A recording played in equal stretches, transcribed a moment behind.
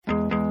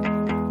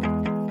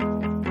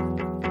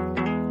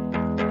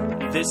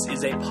This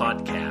is a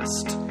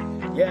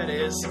podcast. Yeah, it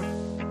is.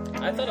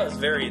 I thought I was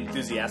very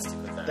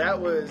enthusiastic with that. That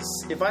was...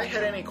 If I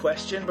had any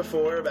question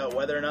before about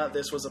whether or not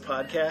this was a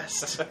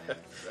podcast...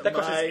 that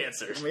question's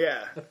answered.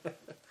 Yeah.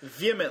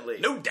 Vehemently.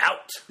 No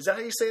doubt. Is that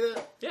how you say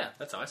that? Yeah,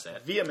 that's how I say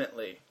it.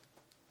 Vehemently.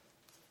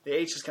 The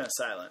H is kind of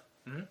silent.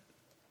 Mm-hmm.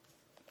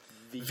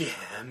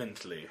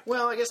 Vehemently.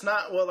 Well, I guess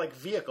not. Well, like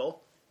vehicle.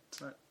 It's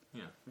not...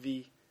 Yeah.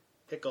 Vehicle.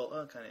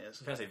 Oh, it kind of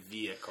is. You kind of say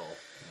vehicle.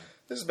 Yeah.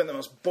 This has been the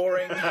most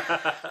boring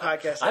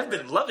podcast I've ever.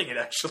 been loving it,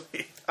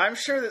 actually. I'm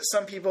sure that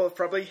some people have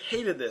probably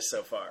hated this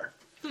so far.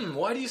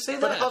 Why do you say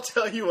But that? I'll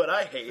tell you what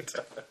I hate.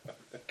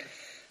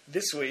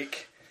 This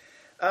week.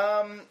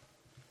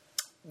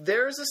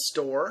 There's a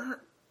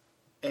store,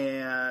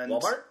 and...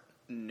 Walmart?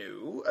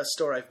 No. A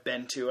store I've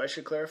been to, I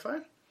should clarify.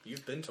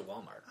 You've been to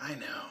Walmart. I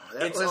know.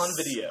 It's on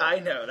video. I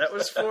know. That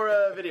was for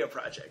a video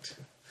project.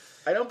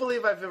 I don't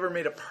believe I've ever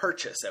made a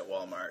purchase at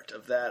Walmart.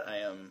 Of that,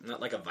 I am...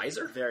 Not like a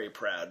visor? Very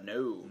proud.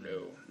 No,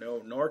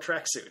 nor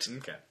tracksuit.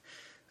 Okay.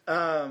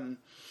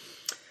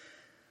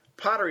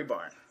 Pottery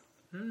Barn.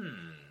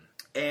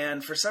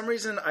 And for some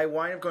reason, I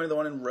wind up going to the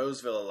one in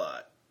Roseville a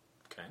lot.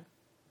 Okay.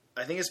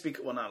 I think it's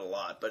because... Well, not a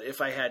lot, but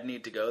if I had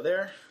need to go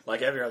there...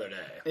 Like every other day.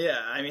 Yeah,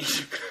 I mean...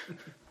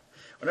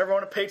 Whenever I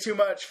want to pay too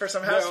much for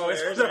some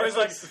housewares... They're always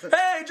like,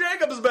 hey,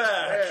 Jacob's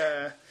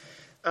back!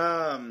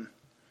 Yeah.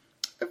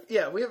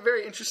 Yeah, we have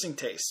very interesting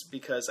tastes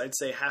because I'd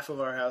say half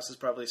of our house is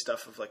probably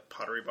stuff of like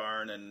Pottery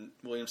Barn and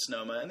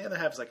Williams-Sonoma, and the other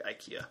half is like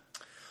IKEA.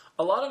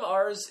 A lot of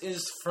ours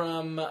is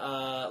from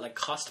like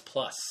Cost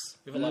Plus.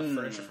 We have a lot of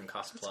furniture from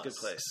Cost Plus. It's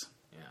a good place.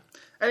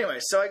 Yeah. Anyway,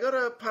 so I go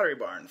to Pottery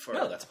Barn for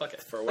that's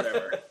bucket. for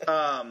whatever.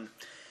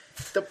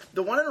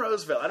 The one in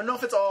Roseville, I don't know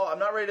if it's all. I'm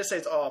not ready to say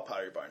it's all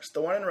Pottery Barns.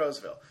 The one in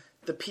Roseville,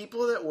 the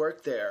people that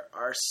work there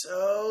are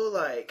so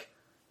like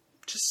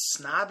just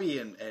snobby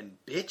and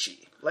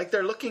bitchy. Like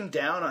they're looking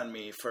down on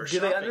me for shopping.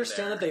 Do they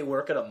understand there. that they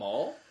work at a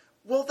mall?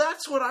 Well,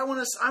 that's what I want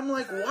to... I'm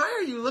like, why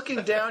are you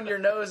looking down your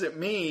nose at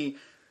me?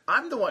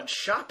 I'm the one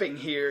shopping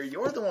here.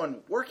 You're the one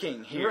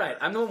working here. Right.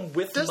 I'm the one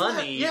with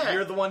money.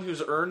 You're the one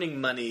who's earning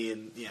money.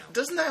 And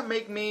Doesn't that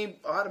make me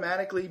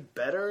automatically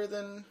better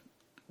than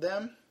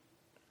them?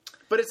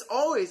 But it's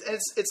always...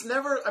 It's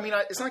never... I mean,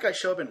 it's not like I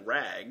show up in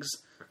rags.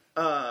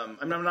 I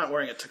mean, I'm not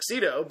wearing a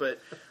tuxedo, but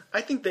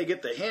I think they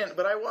get the hint.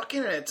 But I walk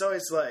in and it's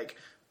always like,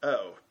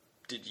 oh...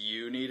 Did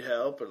you need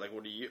help? Or like,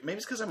 what do you... Maybe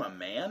it's because I'm a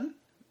man?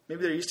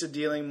 Maybe they're used to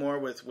dealing more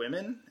with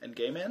women and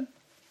gay men?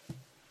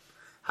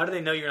 How do they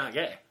know you're not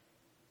gay?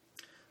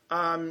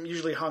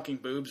 Usually honking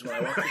boobs when I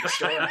walk through the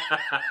store.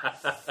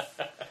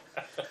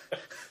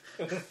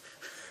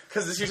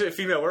 Because it's usually a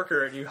female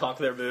worker and you honk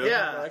their boob.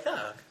 Yeah. Like,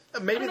 oh.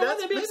 Maybe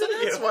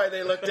that's why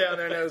they look down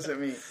their nose at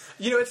me.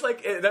 You know, it's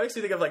like... That makes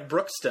me think of like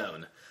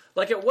Brookstone.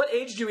 Like, at what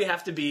age do we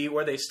have to be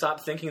where they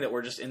stop thinking that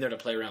we're just in there to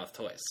play around with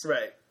toys?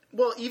 Right.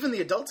 Well, even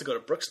the adults that go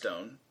to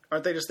Brookstone,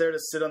 aren't they just there to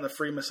sit on the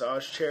free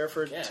massage chair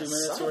for 2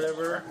 minutes or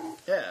whatever?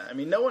 Yeah, I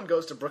mean, no one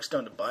goes to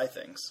Brookstone to buy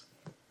things.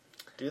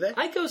 Do they?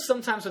 I go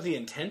sometimes with the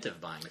intent of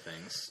buying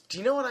things. Do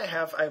you know what I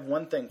have? I have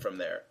one thing from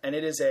there, and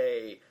it is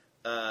a...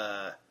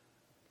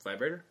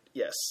 Vibrator?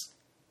 Yes.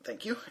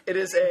 Thank you. It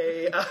is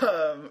a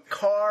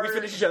car... We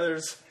finish each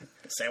other's...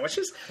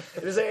 Sandwiches?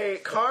 It is a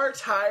car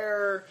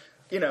tire...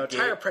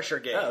 tire pressure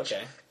gauge. Oh,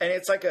 okay. And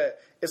it's like a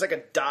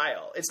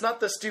dial. It's not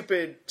the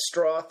stupid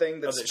straw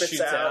thing that spits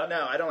shoots out. out.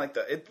 No, I don't like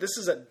that. This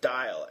is a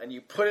dial, and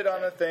you put it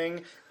on a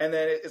thing, and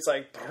then it's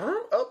like,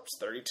 oops,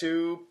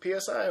 32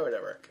 PSI or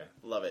whatever. Okay.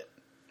 Love it.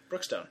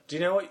 Brookstone. Do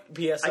you know what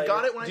PSI... I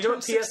got it when I Do you know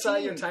what turned PSI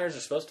 16. your tires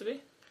are supposed to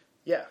be?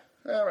 Yeah,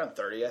 around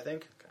 30, I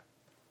think. Okay.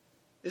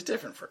 It's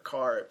different for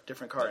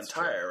different car That's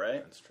and tire, true.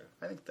 right? That's true.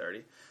 I think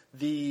 30.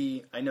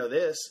 I know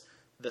this,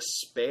 the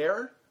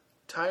spare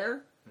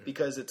tire,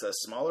 because it's a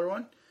smaller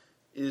one,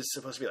 is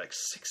supposed to be like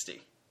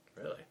 60.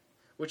 Really?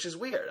 Which is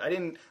weird. I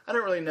don't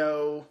really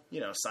know,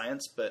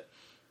 science, but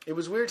it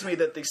was weird to me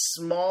that the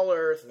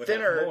smaller,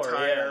 thinner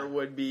tire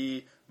would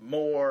be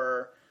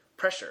more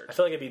pressured. I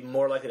feel like it'd be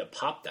more likely to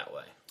pop that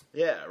way.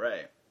 Yeah,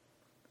 right.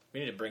 We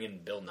need to bring in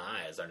Bill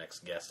Nye as our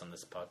next guest on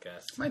this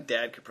podcast. My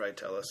dad could probably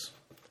tell us.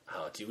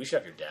 Oh, dude, we should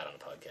have your dad on a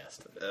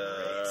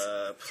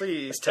podcast.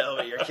 Please tell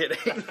me you're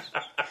kidding.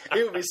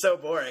 It would be so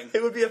boring.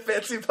 It would be a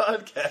fancy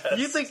podcast.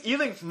 You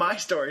think my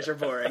stories are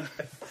boring?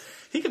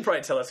 He could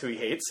probably tell us who he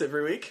hates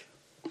every week.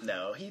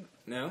 No,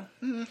 No?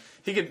 Mm-hmm.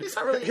 He could. He's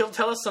not really... He'll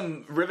tell us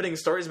some riveting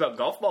stories about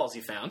golf balls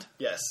he found.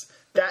 Yes.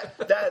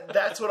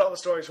 That's what all the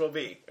stories will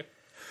be.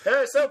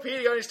 Hey, so Pete,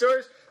 you got any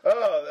stories?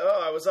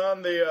 Oh, I was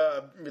on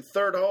the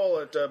third hole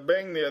at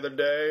Bing the other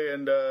day,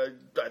 and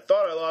I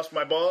thought I lost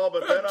my ball,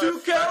 but then Two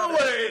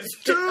Callaways!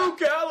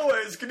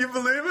 Can you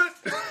believe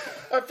it?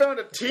 I found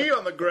a tee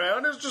on the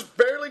ground. It was just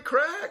barely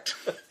cracked.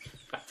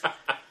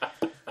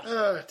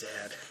 Oh,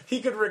 Dad. He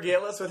could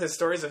regale us with his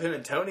stories of him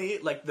and Tony,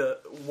 like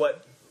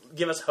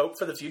give us hope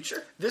for the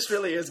future. This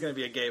really is going to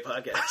be a gay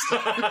podcast.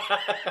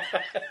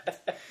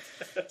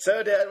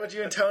 So, Dad, what'd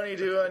you and Tony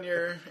do on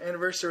your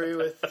anniversary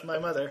with my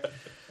mother?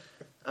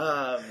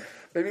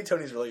 Maybe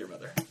Tony's really your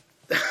mother.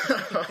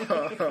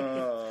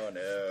 Oh,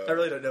 no. I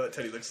really don't know what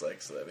Teddy looks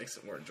like, so that makes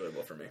it more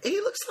enjoyable for me. He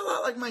looks a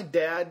lot like my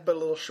dad, but a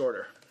little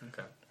shorter.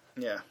 Okay.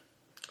 Yeah.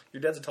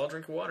 Your dad's a tall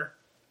drink of water.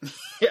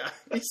 Yeah.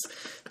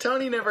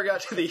 Tony never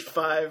got to the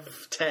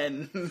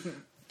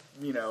 5'10",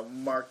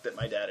 mark that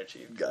my dad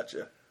achieved.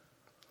 Gotcha.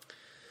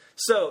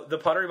 So, the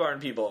Pottery Barn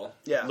people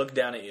look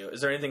down at you.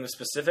 Is there anything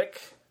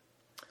specific?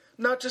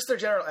 No, just their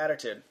general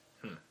attitude.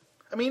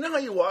 I mean, you know how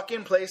you walk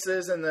in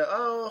places and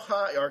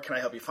hi, or can I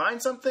help you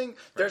find something? Right.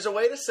 There's a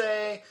way to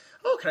say,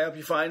 can I help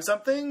you find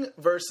something?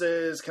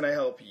 Versus, can I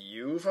help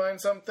you find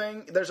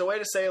something? There's a way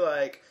to say,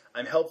 like,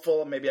 I'm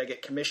helpful, maybe I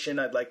get commission,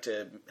 I'd like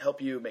to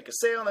help you make a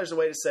sale. And there's a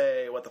way to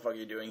say, what the fuck are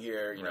you doing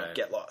here?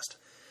 Get lost.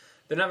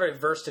 They're not very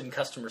versed in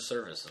customer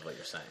service, is what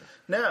you're saying.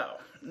 No,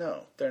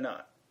 they're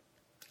not.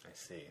 I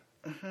see.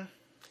 Mm-hmm.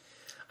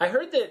 I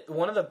heard that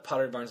one of the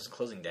Pottery Barns is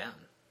closing down.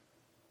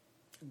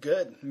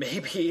 Good.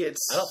 Maybe it's...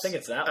 I don't think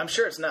it's that one. I'm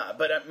sure it's not,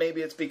 but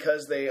maybe it's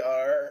because they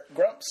are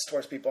grumps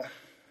towards people.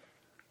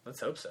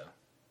 Let's hope so.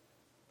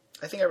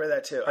 I think I read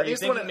that too. Are you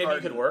thinking maybe you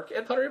could work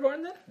at Pottery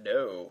Barn then?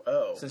 No.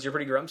 Oh. Since you're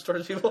pretty grumps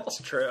towards people?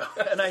 That's true.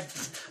 And I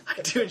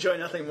do enjoy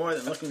nothing more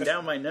than looking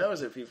down my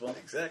nose at people.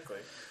 Exactly.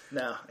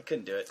 No, I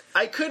couldn't do it.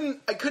 I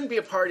couldn't be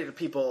a party to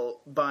people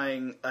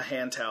buying a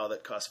hand towel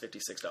that costs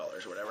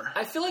 $56 or whatever.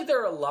 I feel like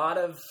there are a lot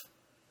of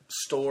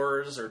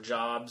stores or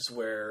jobs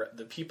where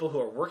the people who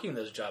are working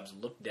those jobs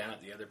look down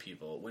at the other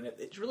people when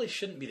it really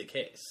shouldn't be the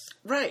case.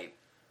 Right.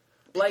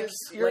 Like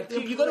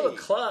you go to a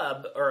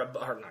club or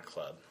not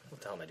club. What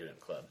the hell am I doing in a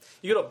club?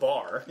 You go to a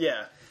bar.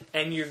 Yeah.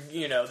 And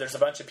there's a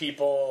bunch of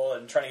people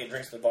and trying to get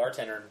drinks from the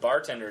bartender, and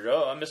bartender,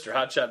 I'm Mr.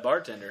 Hotshot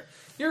Bartender.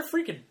 You're a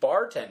freaking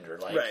bartender.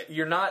 Like, right.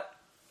 You're not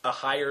a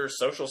higher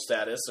social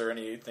status or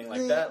anything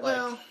like that.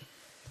 Well,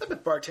 I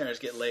bet bartenders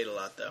get laid a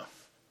lot, though.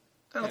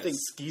 I don't think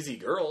skeezy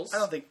girls. I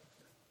don't think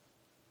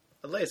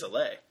a lay is a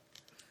lay.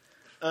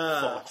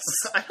 False.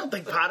 I don't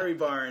think Pottery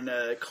Barn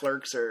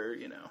clerks are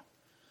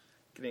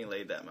getting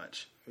laid that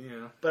much.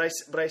 Yeah. But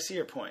I see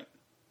your point.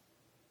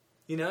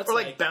 It's or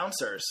like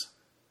bouncers.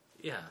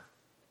 Yeah.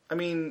 I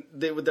mean,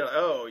 they're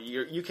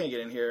you can't get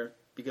in here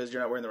because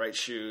you're not wearing the right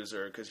shoes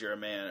or because you're a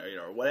man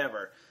or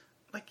whatever.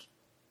 Like,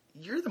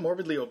 you're the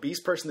morbidly obese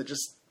person that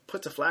just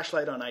puts a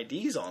flashlight on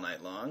IDs all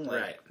night long.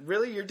 Like, right.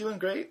 Really? You're doing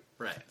great?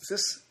 Right.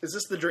 Is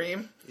this the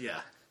dream?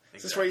 Yeah. Exactly.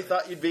 Is this where you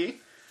thought you'd be?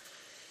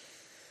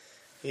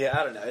 Yeah,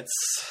 I don't know.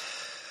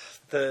 It's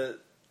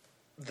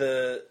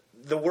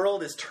the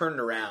world is turned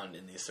around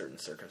in these certain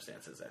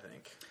circumstances, I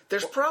think.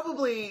 There's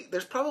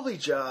probably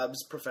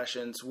jobs,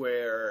 professions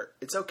where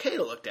it's okay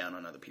to look down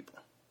on other people.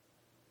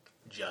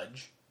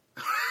 Judge.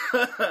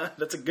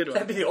 That's a good one.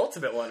 That'd be the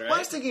ultimate one, right? Well, I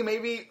was thinking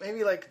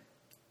maybe like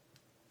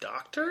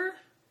doctor?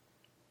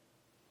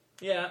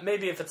 Yeah,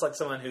 maybe if it's like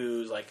someone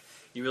who's like,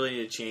 you really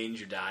need to change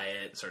your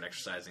diet, start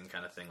exercising,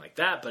 kind of thing like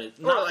that. But it's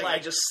not like I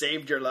just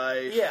saved your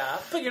life. Yeah,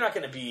 but you're not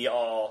going to be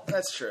all.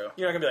 That's true.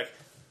 You're not going to be like,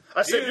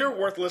 I saved your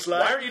worthless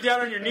life. Why aren't you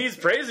down on your knees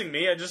praising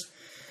me? I just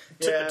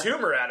took the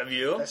tumor out of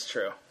you. That's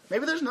true.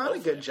 Maybe there's not a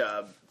good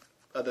job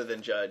other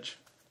than judge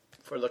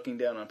for looking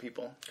down on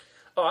people.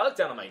 Oh, I look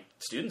down on my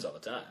students all the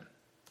time.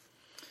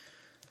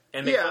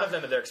 And make fun of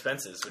them at their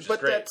expenses, which is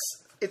great.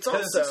 It's also...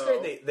 in 6th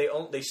grade,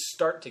 they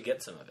start to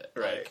get some of it.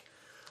 Right.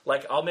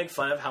 Like I'll make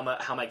fun of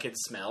how my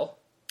kids smell.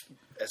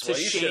 That's to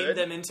shame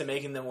them into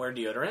making them wear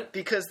deodorant.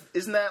 Because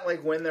isn't that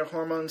like when their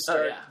hormones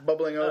start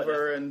bubbling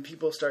over and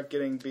people start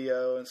getting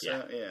BO and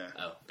stuff? Yeah.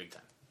 Oh, big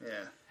time.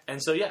 Yeah.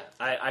 And so,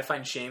 I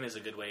find shame is a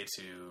good way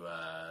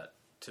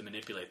to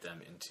manipulate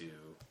them into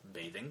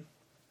bathing.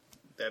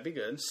 That'd be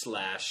good.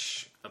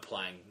 /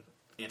 applying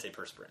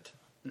antiperspirant.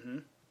 Mm-hmm.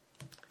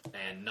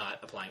 And not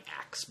applying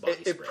Axe body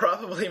spray. It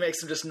probably makes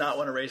them just not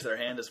want to raise their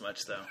hand as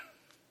much, though.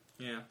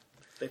 Yeah.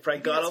 They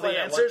probably got all the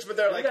answers, but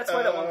they're like... That's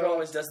why that one girl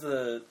always does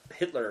the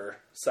Hitler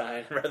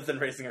sign rather than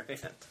raising her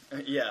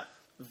hand. Yeah,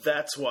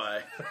 that's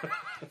why.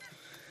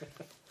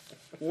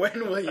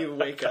 When will you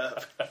wake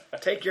up?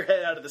 Take your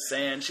head out of the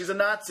sand. She's a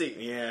Nazi.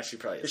 Yeah, she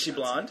probably is. Is she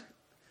blonde?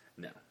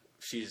 No.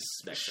 She's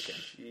Mexican.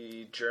 Is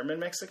she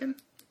German-Mexican?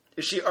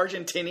 Is she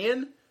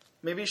Argentinian?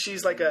 Maybe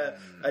she's like a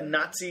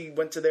Nazi,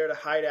 went to there to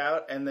hide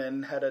out, and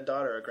then had a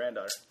daughter, a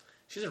granddaughter.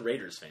 She's a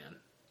Raiders fan.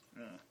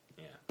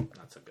 Yeah,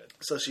 not so good.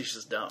 So she's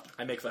just dumb.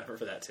 I make fun of her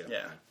for that, too.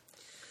 Yeah.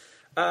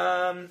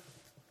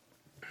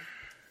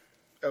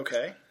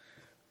 Okay.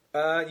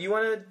 You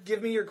want to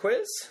give me your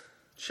quiz?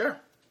 Sure.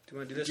 Do you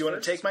want to do this Do you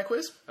want to take my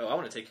quiz? Oh, I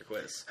want to take your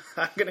quiz.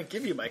 I'm going to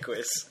give you my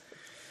quiz.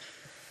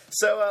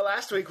 So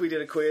last week we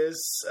did a quiz.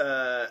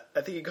 I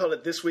think you called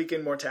it This Week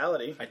in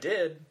Mortality. I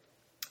did.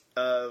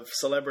 Of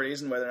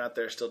celebrities and whether or not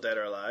they're still dead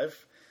or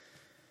alive.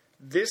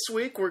 This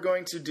week we're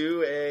going to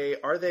do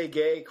a Are They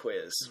Gay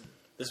quiz.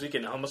 This week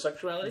in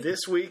homosexuality?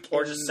 This week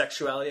or just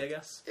sexuality, I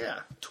guess?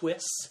 Yeah.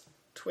 Twists.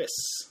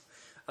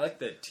 I like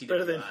the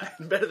TWI.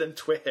 Better than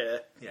twig.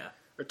 Yeah.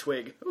 Or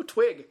twig. Oh,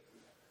 twig.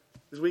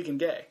 This week in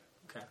gay.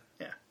 Okay.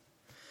 Yeah.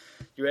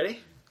 You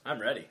ready?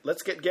 I'm ready.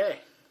 Let's get gay.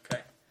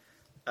 Okay.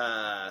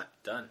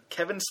 Done.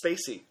 Kevin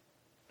Spacey.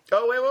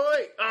 Oh,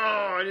 wait.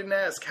 Oh, I didn't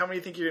ask. How many do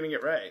you think you're going to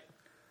get right?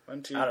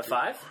 1, 2, out of 3,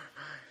 5? 4, 5,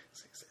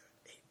 6, 7,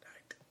 8, 9,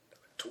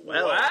 12.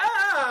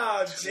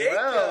 Wow,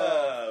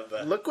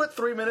 Jacob! Look what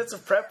 3 minutes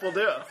of prep will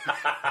do.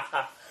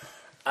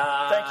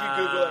 Thank you,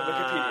 Google and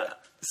Wikipedia.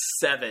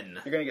 7.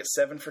 You're going to get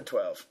 7 for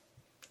 12.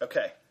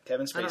 Okay,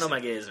 Kevin Spacey. I don't know my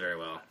gays very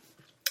well.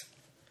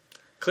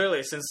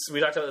 Clearly, since we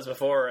talked about this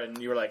before, and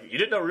you were like, you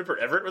didn't know Rupert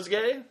Everett was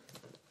gay?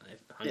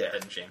 I hung my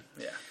head in shame.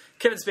 Yeah.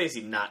 Kevin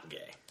Spacey, not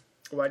gay.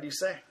 Why do you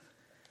say?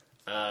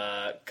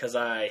 Because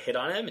I hit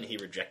on him and he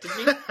rejected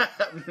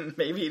me.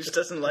 Maybe he just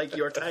doesn't like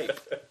your type.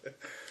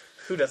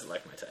 Who doesn't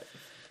like my type?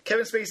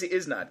 Kevin Spacey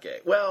is not gay.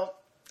 Well,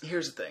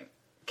 here's the thing.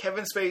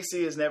 Kevin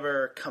Spacey has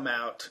never come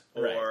out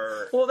or...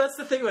 Right. Well, that's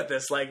the thing with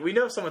this. Like, we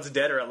know if someone's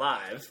dead or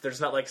alive.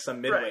 There's not, like,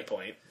 some midway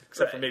point.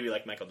 Except for maybe,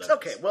 like, Michael Douglas.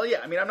 Okay, well, yeah.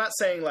 I mean, I'm not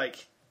saying,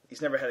 like,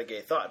 he's never had a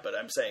gay thought, but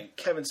I'm saying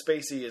Kevin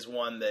Spacey is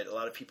one that a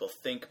lot of people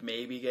think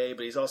may be gay,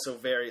 but he's also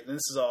very... And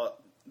this is all...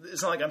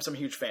 It's not like I'm some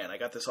huge fan. I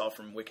got this all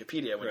from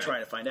Wikipedia when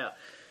trying to find out.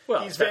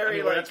 Well, he's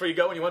very, that's where you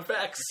go when you want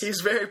facts.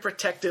 He's very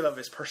protective of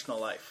his personal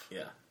life.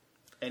 Yeah.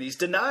 And he's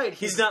denied...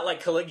 He's not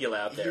like Caligula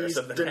out there or He's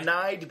something.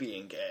 denied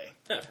being gay.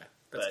 Okay.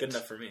 That's good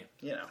enough for me.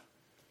 You know.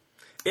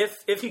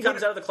 If he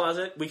comes out of the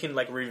closet, we can,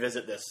 like,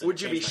 revisit this. Would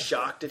you be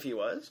shocked if he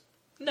was?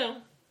 No.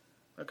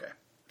 Okay.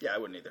 Yeah, I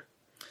wouldn't either.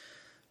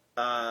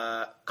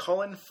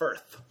 Colin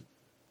Firth.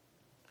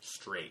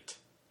 Straight.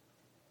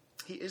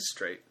 He is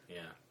straight.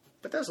 Yeah.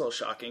 But that's a little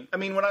shocking. I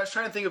mean, when I was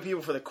trying to think of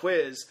people for the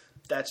quiz,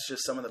 that's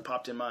just someone that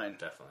popped in mind.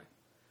 Definitely.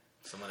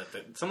 Someone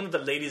that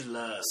the ladies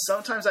love.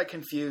 Sometimes I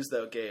confuse,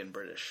 though, gay and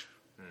British.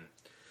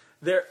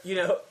 There, you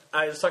know,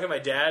 I was talking to my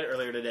dad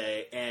earlier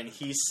today, and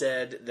he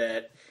said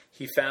that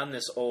he found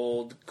this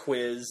old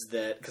quiz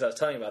that... Because I was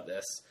telling you about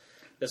this.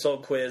 This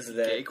old quiz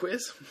that... Gay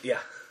quiz? Yeah.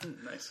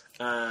 Nice.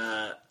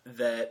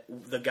 That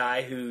the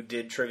guy who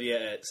did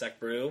trivia at Sec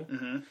Brew,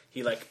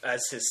 he, like,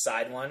 as his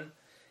side one...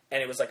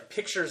 And it was like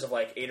pictures of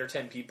like 8 or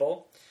 10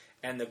 people,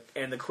 and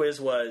the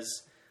quiz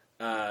was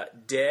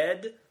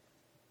dead,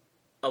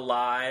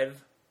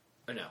 alive,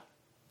 or no,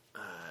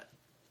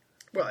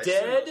 well, I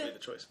dead, assume those are the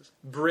choices.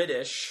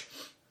 British,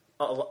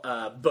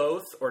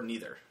 both or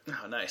neither.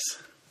 Oh,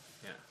 nice.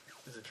 Yeah,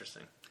 it's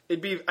interesting. I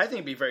think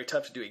it'd be very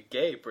tough to do a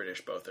gay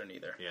British both or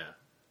neither.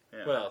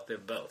 Yeah. Well, they're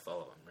both, all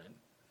of them, right?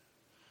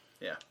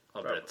 Yeah.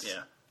 All probably, Brits.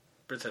 Yeah.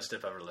 Brits have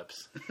stiff upper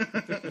lips.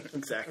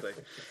 Exactly.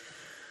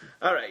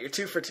 All right, you're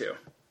 2 for 2.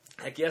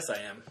 Heck yes, I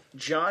am.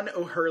 John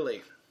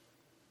O'Hurley.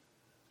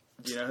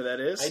 Do you know who that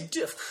is? I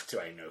do. Do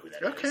I know who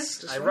that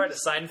is? Okay. I write a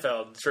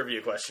Seinfeld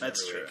trivia question.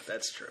 That's every true. week.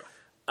 That's true.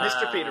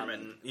 Mr.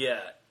 Peterman. Yeah.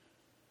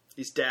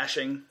 He's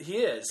dashing. He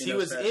is. He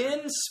was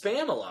in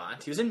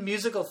Spam-A-Lot. He was in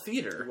musical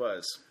theater. He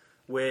was.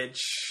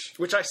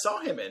 Which I saw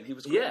him in. He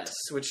was great. Yes,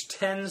 which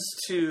tends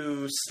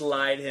to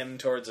slide him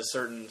towards a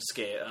certain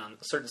scale,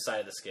 a certain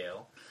side of the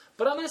scale.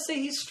 But I'm going to say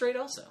he's straight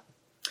also.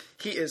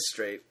 He is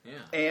straight. Yeah.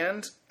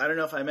 And I don't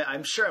know if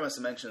I'm sure I must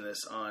have mentioned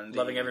this on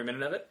Loving every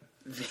minute of it.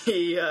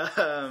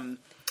 The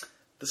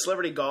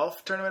Celebrity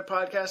Golf Tournament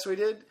podcast we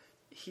did.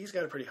 He's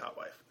got a pretty hot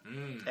wife.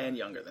 And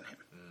younger than him.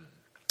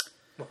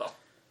 Well,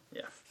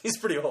 yeah. He's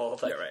pretty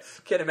old. Yeah, right.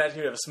 Can't imagine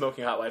you'd have a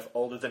smoking hot wife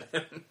older than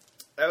him.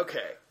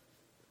 Okay.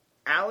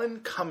 Alan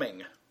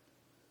Cumming.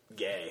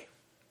 Gay.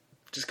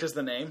 Just because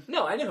the name?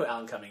 No, I know who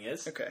Alan Cumming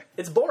is. Okay.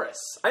 It's Boris.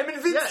 I'm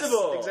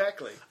invincible. Yes,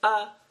 exactly.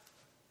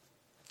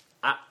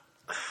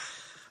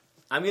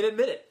 I'm going to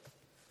admit it.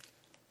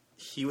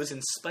 He was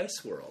in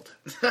Spice World.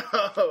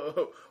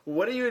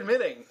 What are you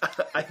admitting?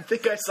 I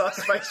think I saw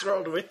Spice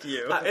World with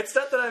you. It's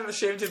not that I'm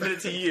ashamed to admit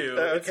it to you.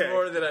 Okay. It's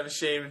more that I'm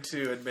ashamed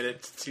to admit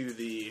it to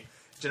the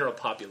general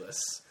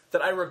populace.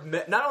 That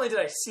not only did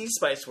I see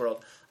Spice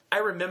World, I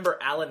remember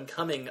Alan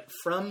Cumming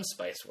from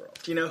Spice World.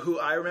 Do you know who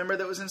I remember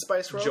that was in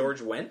Spice World?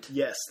 George Wendt?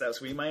 Yes, that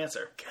was my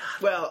answer.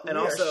 God, well, and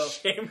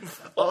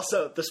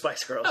also the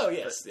Spice Girls. Oh,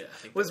 yes. Yeah, I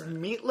think was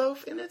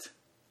Meatloaf in it?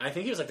 I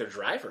think he was like their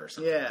driver or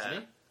something,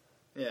 wasn't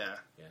he? Yeah.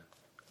 Yeah.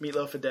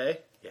 Meatloaf a day?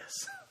 Yes.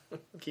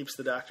 Keeps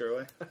the doctor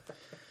away.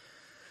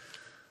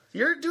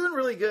 You're doing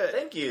really good.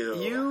 Thank you.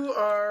 You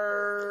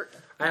are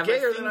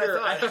gayer than I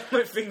thought. I have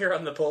my finger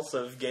on the pulse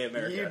of gay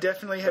America. You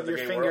definitely have your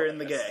finger in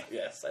the gay.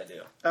 Yes, I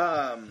do.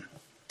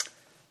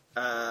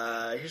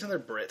 Here's another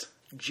Brit.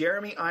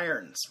 Jeremy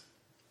Irons.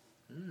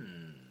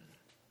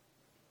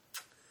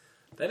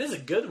 That is a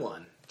good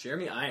one.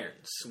 Jeremy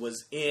Irons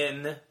was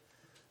in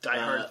Die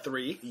Hard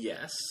 3.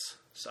 Yes.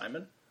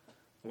 Simon.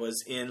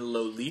 Was in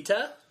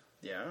Lolita.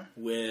 Yeah.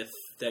 With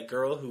that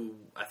girl who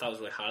I thought was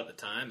really hot at the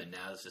time, and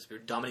now is just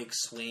Dominique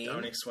Swain.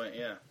 Dominique Swain,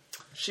 yeah.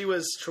 She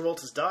was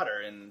Travolta's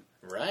daughter in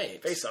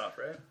Face Off,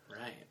 right?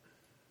 Right.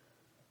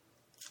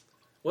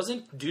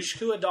 Wasn't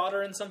Dushku a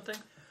daughter in something?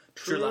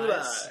 True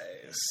Lies.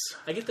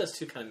 I get those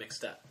two kind of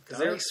mixed up.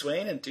 Dominique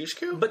Swain and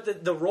Dushku?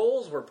 But the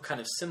roles were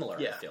kind of similar,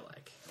 yeah. I feel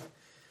like.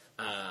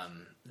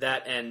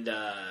 That and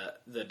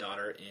the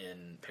daughter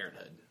in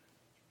Parenthood.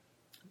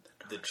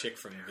 The chick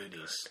from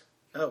Goodies.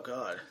 Oh,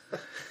 God.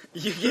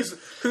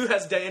 Who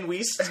has Diane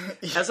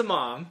Wiest as a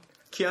mom,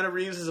 Keanu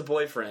Reeves as a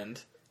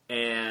boyfriend,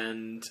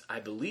 and I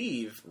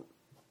believe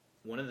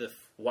one of the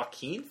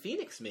Joaquin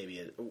Phoenix,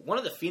 maybe. One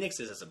of the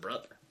Phoenixes as a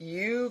brother.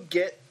 You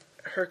get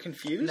her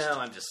confused? No,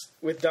 I'm just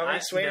With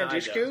Dominic Swain and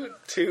Dushku,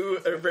 two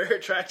very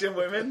attractive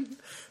women,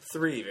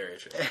 three very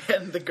true.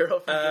 and the girl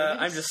from Goonies?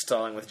 I'm just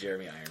stalling with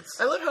Jeremy Irons.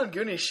 I love how in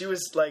Goonies she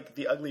was like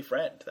the ugly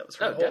friend. That was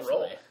her whole definitely.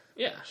 role.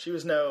 Yeah. She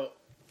was no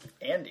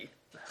Andy.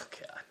 Oh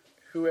God.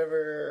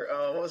 Whoever,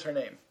 what was her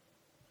name?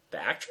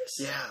 The actress?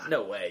 Yeah.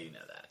 No way you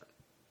know that.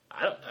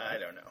 I don't know. I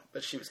don't know,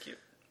 but she was cute.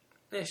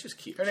 Yeah, she was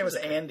cute. Her name was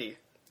okay. Andy.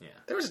 Yeah.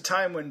 There was a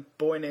time when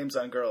boy names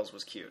on girls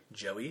was cute.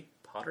 Joey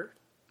Potter?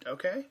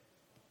 Okay.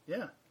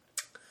 Yeah.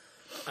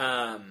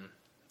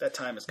 That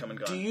time has come and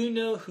gone. Do you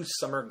know who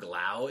Summer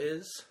Glau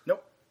is?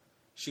 Nope.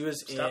 She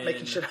was Stop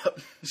making shit up.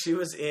 She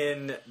was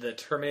in the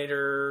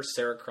Terminator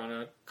Sarah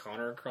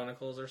Connor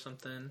Chronicles or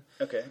something.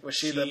 Okay. Was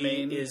she the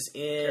main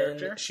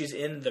character? She's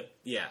in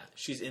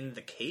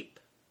the Cape.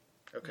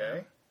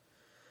 Okay.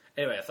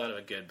 Anyway, I thought of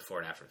a good before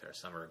and after with her.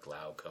 Summer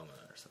Glaucoma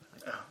or something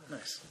like that. Oh,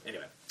 nice.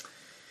 Anyway.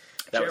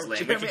 That was lame.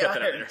 Jeremy We can cut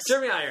that out later. Irons.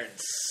 Jeremy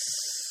Irons.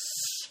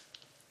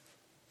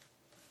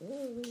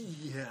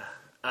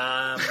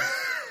 Yeah.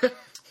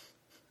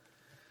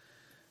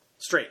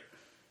 Straight.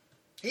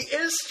 He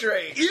is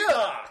straight.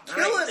 Yeah.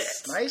 Killing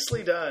Nice.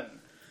 Nicely done.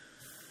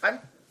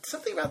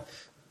 Something about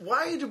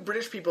why do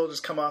British people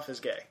just come off as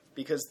gay?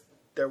 Because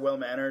they're well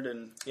mannered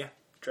and Yeah.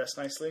 dress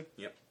nicely.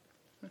 Yep.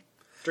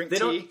 Drink They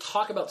tea. don't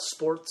talk about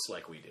sports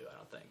like we do, I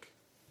don't think.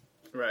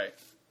 Right.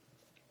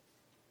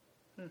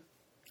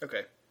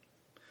 Okay.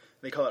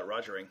 They call it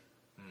Rogering.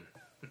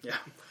 Yeah.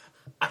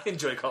 I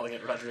enjoy calling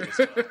it Roger as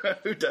well.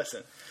 Who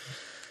doesn't?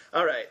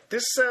 All right.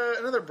 This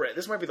another Brit.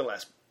 This might be the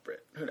last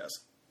Brit. Who knows?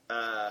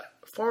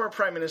 Former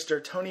Prime Minister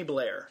Tony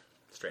Blair.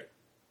 Straight.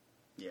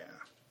 Yeah.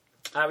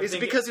 I would Is it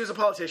think because he was a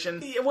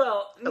politician? Yeah,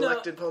 well,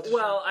 Elected politician?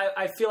 Well,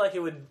 I feel like it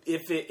would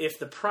if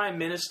the Prime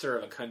Minister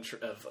of a country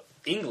of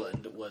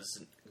England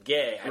was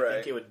gay, I Right.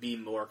 think it would be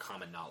more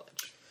common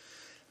knowledge.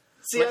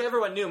 See, Like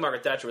everyone knew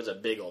Margaret Thatcher was a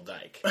big old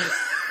dyke.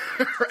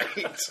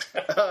 right.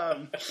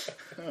 Oh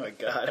my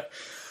god.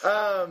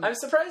 I'm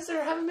surprised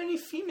there haven't been any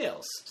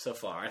females so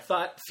far. I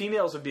thought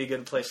females would be a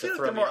good place I feel to like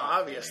throw they're me more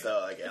off. obvious though,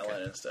 like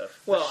Ellen and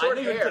stuff. Well, The I short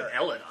knew you hair. put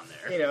Ellen on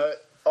there. You know,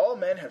 all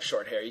men have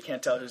short hair. You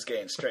can't tell who's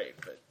gay and straight.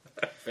 But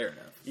Fair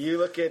enough. you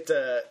look at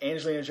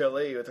Angelina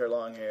Jolie with her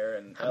long hair,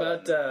 and How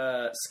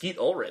about Skeet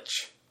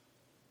Ulrich?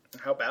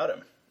 how about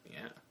him?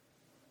 Yeah.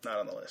 Not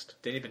on the list.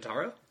 Danny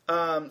Pintaro?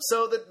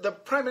 So the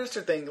prime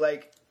minister thing,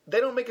 like they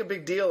don't make a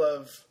big deal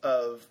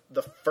of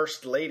the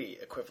first lady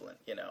equivalent.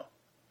 You know,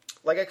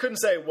 like I couldn't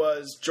say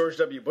was George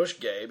W. Bush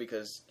gay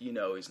because you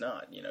know he's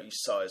not. You know, you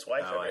saw his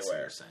wife everywhere. I see what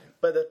you're saying.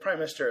 But the prime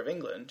minister of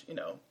England, you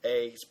know,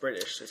 he's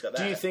British, so he's got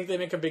that. Do you think they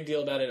make a big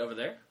deal about it over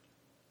there?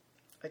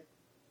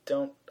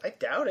 I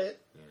doubt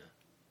it.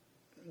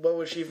 Yeah. What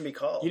would she even be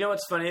called? You know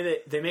what's funny?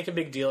 That they make a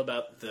big deal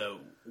about the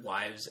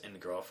wives and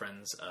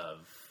girlfriends of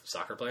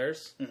soccer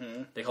players.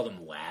 Mm-hmm. They call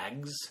them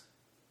WAGs,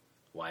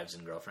 wives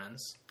and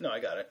girlfriends. No, I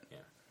got it. Yeah.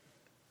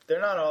 They're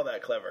not all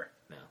that clever.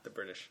 No. The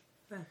British.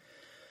 Eh.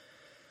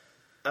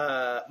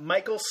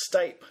 Michael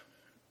Stipe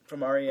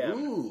from REM.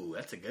 Ooh,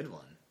 that's a good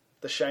one.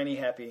 The shiny,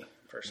 happy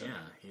person. Yeah,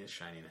 he is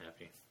shiny and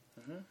happy.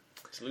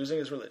 He's losing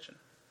his religion.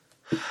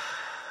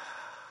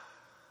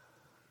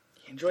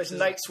 He enjoys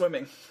night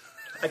swimming.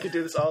 I could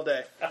do this all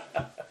day.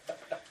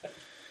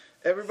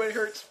 Everybody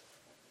hurts.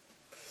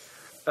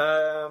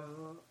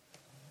 I'm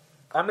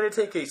going to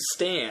take a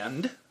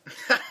stand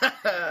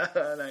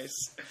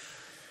Nice.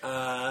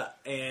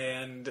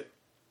 and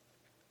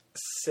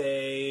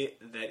say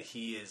that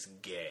he is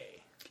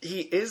gay.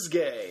 He is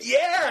gay.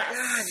 Yes!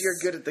 God, you're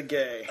good at the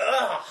gay.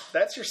 Ugh!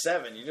 That's your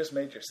 7. You just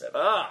made your 7.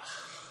 Ugh!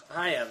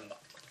 I am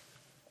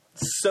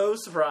so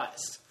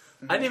surprised.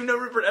 I didn't even know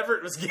Rupert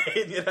Everett was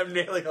gay, and yet I'm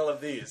nailing all of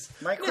these.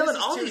 My quiz Nailing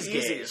is all too these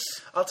easy. gays.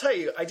 I'll tell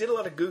you, I did a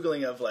lot of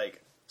Googling of,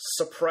 like,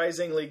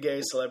 surprisingly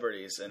gay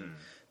celebrities. And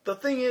the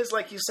thing is,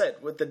 like you said,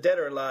 with the dead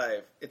or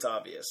alive, it's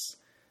obvious.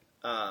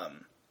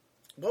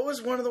 What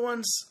was one of the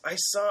ones I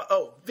saw?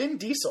 Oh, Vin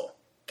Diesel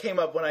came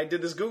up when I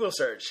did this Google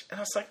search. And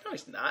I was like, no,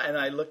 he's not. And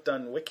I looked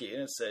on Wiki,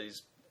 and it said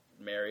he's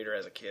married or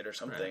has a kid or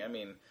something. Right. I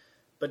mean,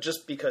 but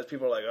just because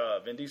people are like,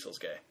 oh, Vin Diesel's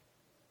gay.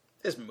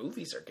 His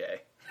movies are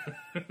gay.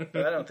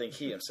 But I don't think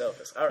he himself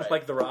is. All right.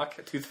 Like The Rock,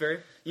 Tooth Fairy.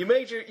 You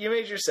made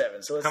your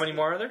 7. So let's, How many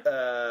more are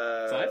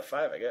there? 5?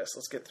 5, I guess.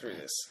 Let's get through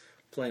this.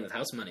 Playing with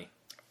house money.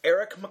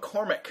 Eric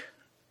McCormick,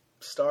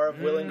 star of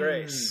Will and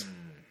Grace.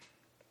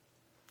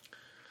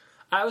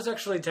 I was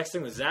actually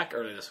texting with Zach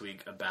earlier this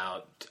week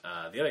about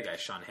the other guy,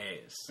 Sean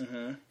Hayes,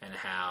 and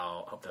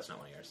how. Hope that's not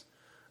one of yours.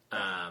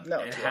 No,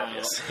 and it's how,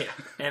 obvious. yeah,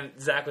 and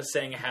Zach was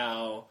saying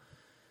how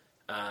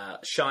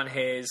Sean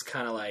Hayes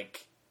kind of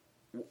like,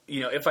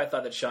 you know, if I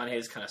thought that Sean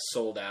Hayes kind of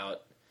sold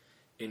out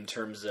in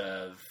terms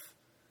of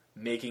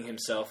making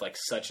himself like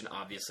such an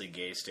obviously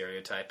gay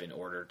stereotype in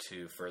order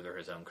to further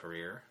his own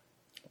career.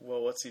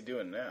 Well, what's he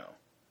doing now?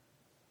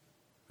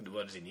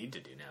 What does he need to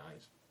do now?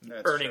 He's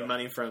That's earning true.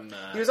 money from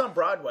He was on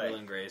Broadway. Will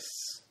and Grace.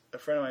 A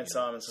friend of mine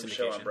saw him in some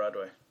show on syndication.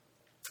 Broadway.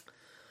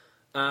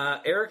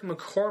 Eric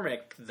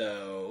McCormick,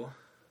 though,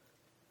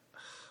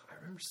 I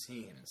remember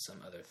seeing him in some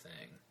other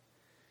thing,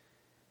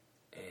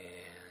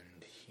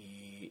 and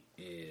he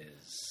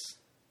is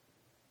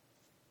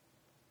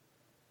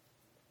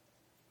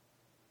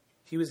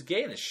He was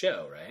gay in the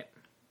show, right?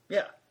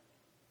 Yeah.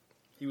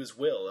 He was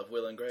Will of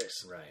Will and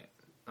Grace. Right.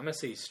 I'm going to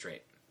say he's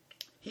straight.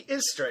 He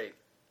is straight.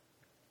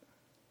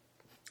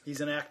 He's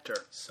an actor.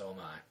 So am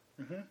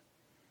I. Mm-hmm.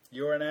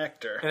 You're an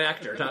actor. An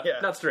actor, not,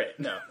 not straight.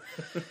 No.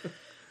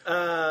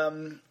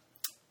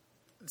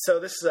 So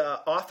this is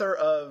author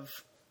of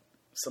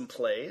some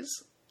plays,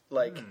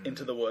 like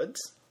Into the Woods,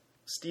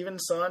 Stephen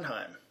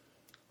Sondheim.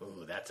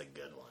 Ooh, that's a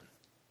good one.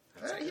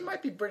 He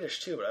might be British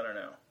too, but I don't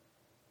know.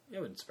 It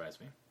wouldn't surprise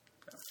me.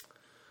 No.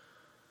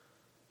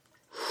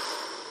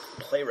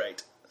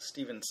 Playwright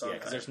Stephen Sondheim. Yeah,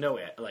 because there's no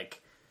way, like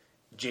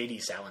J.D.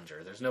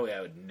 Salinger, there's no way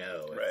I would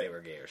know if they were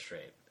gay or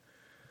straight.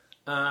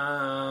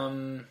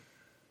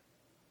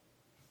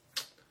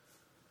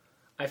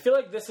 I feel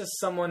like this is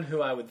someone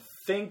who I would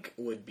think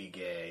would be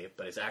gay,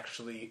 but is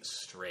actually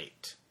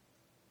straight.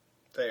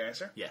 Is that your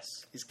answer? Yes.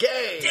 He's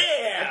gay!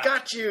 Yeah! I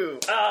got you!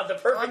 The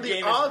perfect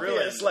game is ruined.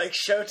 Obvious, like,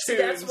 show tunes. See,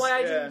 that's why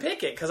I didn't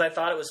pick it, because I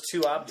thought it was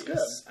too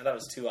obvious. I thought it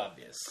was too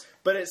obvious.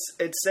 But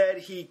it said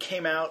he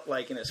came out,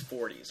 like, in his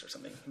 40s or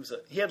something.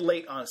 He had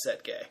late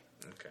onset gay.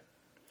 Okay.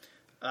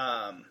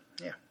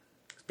 Yeah.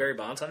 Is Barry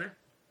Bonds on there?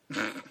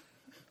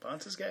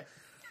 Bonds is gay.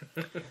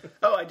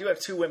 Oh, I do have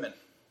two women.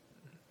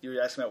 You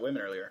were asking about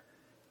women earlier.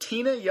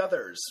 Tina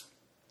Yothers.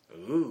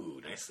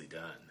 Ooh, nicely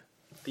done.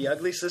 The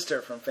ugly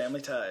sister from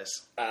Family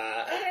Ties.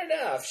 I don't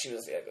know if she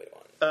was the ugly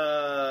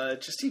one.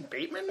 Justine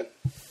Bateman?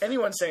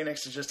 Anyone saying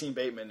next to Justine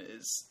Bateman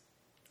is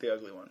the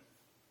ugly one.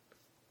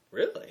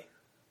 Really?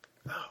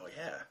 Oh,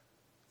 yeah.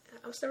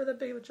 I was never that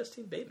big of a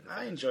Justine Bateman fan.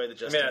 I enjoy the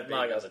Justine Bateman. Not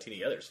like I was a Tina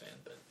Yothers fan,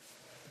 but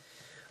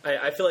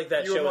I feel like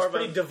that show was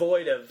pretty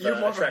devoid of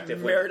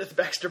attractive women. Meredith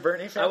Baxter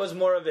Burney fan? I was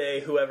more of a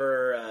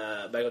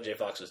whoever Michael J.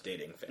 Fox was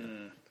dating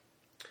fan.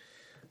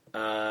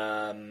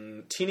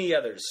 Tina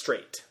Yothers,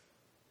 straight.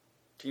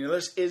 Tina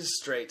Yothers is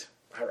straight.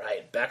 All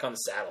right, back on the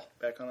saddle.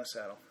 Back on the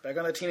saddle. Back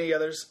on the Tina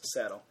Yothers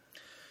saddle.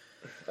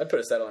 I'd put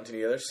a saddle on Tina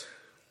Yothers.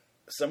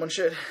 Someone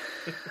should.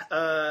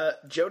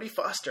 Jodie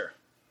Foster.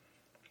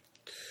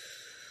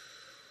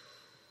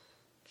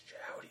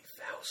 Jodie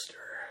Foster.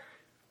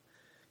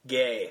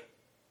 Gay.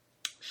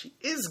 She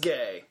is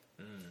gay.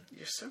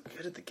 You're so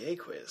good at the gay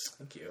quiz.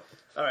 Thank you.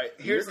 All right.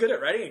 You're good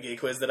at writing a gay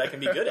quiz that I can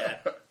be good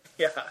at.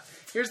 Yeah.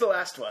 Here's the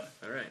last one.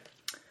 All right.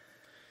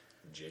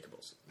 Jacob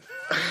Olsen.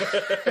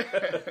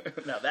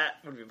 Now that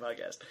would be a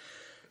podcast.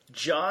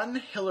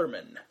 John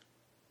Hillerman.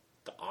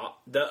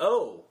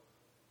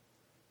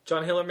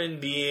 John Hillerman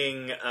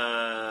being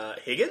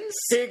Higgins?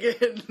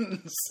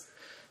 Higgins.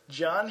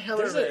 John Hillerman.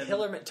 There's a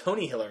Hillerman.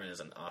 Tony Hillerman is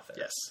an author.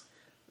 Yes.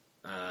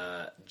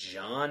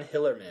 John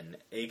Hillerman,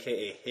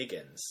 a.k.a.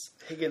 Higgins.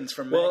 Higgins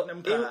from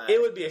Magnum Pie.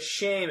 It would be a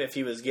shame if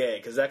he was gay,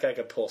 because that guy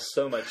could pull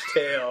so much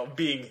tail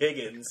being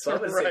Higgins. So I'm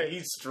going to say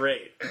he's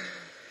straight.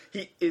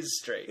 He is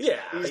straight.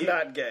 Yeah. He's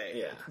not gay.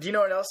 Yeah. Do you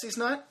know what else he's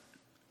not?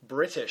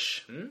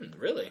 British.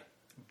 Really?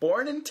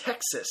 Born in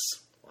Texas.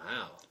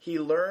 Wow. He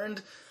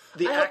learned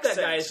the accent.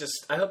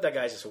 I hope that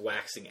guy's just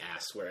waxing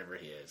ass wherever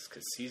he is,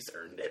 because he's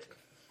earned it.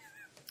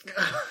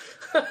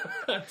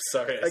 I'm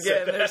sorry.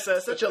 Again, there's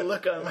such a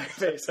look on my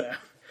face now.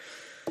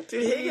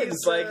 Dude,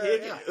 Higgins,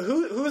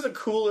 who's a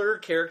cooler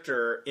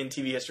character in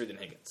TV history than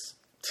Higgins?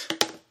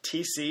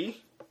 TC?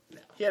 No.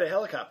 He had a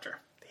helicopter.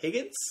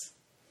 Higgins?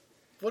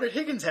 What did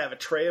Higgins have? A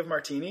tray of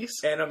martinis?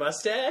 And a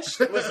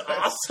mustache? It was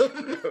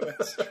awesome.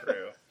 That's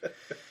true.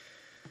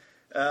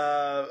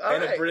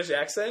 And a British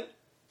accent?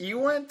 You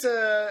went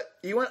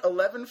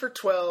 11 for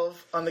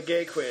 12 on the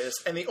gay quiz,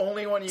 and the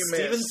only one you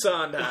Stephen missed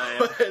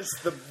Sondheim was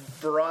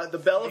the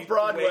Belle of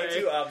Broadway.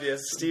 Way too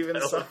obvious. Stephen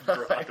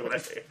Sondheim.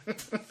 Broadway.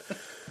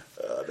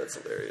 That's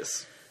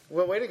hilarious.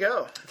 Well, way to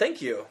go.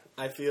 Thank you.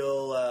 I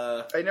feel...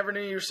 I never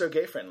knew you were so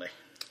gay-friendly.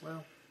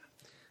 Well,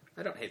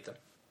 I don't hate them.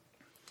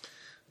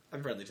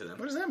 I'm friendly to them.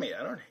 What does that mean?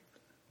 I don't hate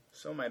them.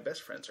 Some of my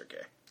best friends are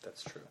gay.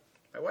 That's true.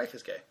 My wife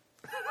is gay.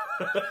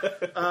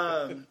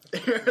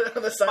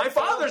 My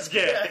father's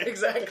gay. Yeah,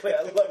 exactly.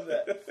 I love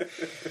that.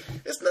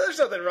 There's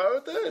nothing wrong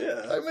with that.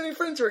 Yeah. I have many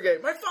friends who are gay.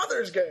 My father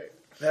is gay.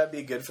 That'd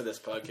be good for this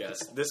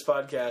podcast. This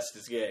podcast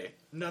is gay.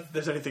 Not that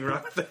there's anything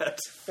wrong with that.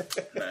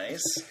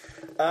 Nice.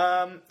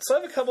 So I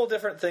have a couple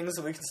different things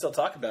that we can still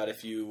talk about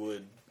if you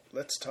would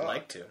Let's talk.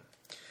 like to.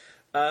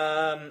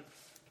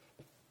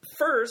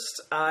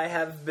 First, I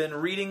have been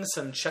reading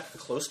some Chuck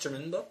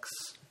Klosterman books.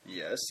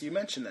 Yes, you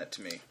mentioned that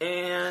to me.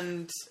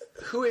 And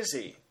who is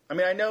he? I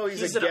mean, I know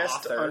he's a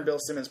guest author on Bill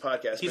Simmons'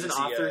 podcast. He's an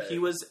author. He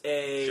was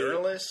a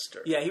journalist.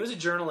 Or? Yeah, he was a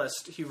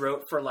journalist. He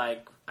wrote for I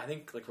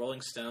think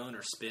Rolling Stone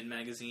or Spin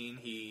magazine.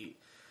 He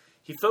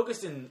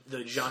focused in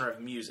the genre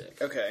of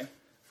music. Okay.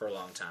 For a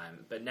long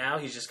time, but now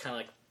he's just kind of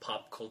like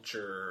pop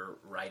culture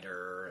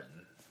writer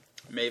and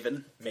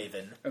Maven.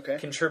 Okay.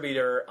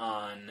 Contributor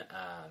on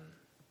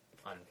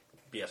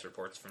BS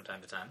Reports from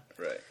time to time.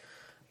 Right.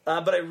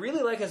 But I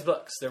really like his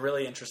books. They're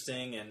really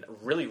interesting and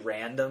really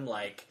random.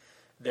 Like,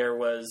 there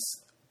was...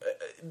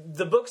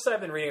 the books that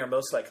I've been reading are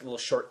most like little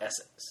short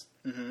essays.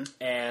 Mm-hmm.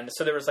 And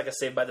so there was like a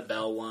Saved by the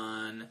Bell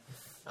one.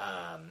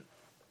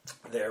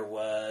 There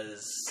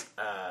was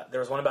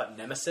one about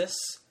Nemesis,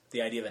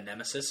 the idea of a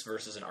nemesis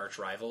versus an arch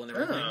rival and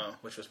everything,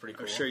 which was pretty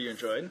cool. I'm sure you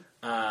enjoyed.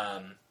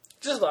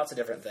 Just lots of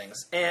different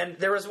things. And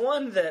there was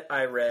one that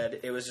I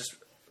read. It was just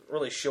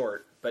really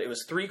short, but it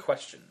was 3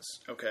 questions.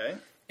 Okay.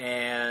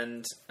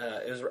 And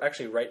it was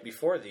actually right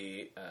before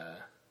the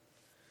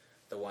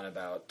one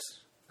about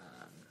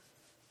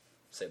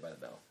Saved by the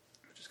Bell,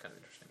 which is kind of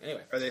interesting.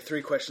 Anyway. Are they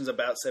 3 questions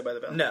about Saved by the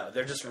Bell? No,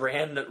 they're just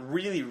random,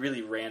 really,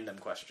 really random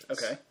questions.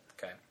 Okay.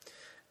 Okay.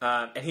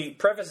 And he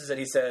prefaces it,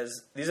 he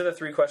says, these are the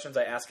 3 questions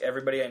I ask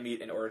everybody I meet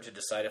in order to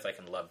decide if I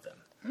can love them.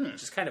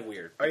 Which is kind of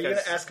weird. Are you going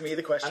to ask me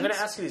the questions? I'm going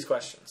to ask you these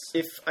questions.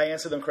 If I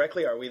answer them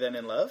correctly, are we then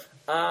in love?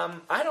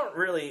 I don't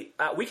really...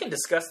 we can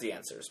discuss the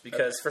answers,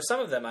 because for some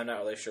of them, I'm not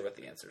really sure what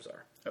the answers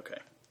are. Okay.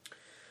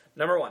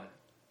 Number 1.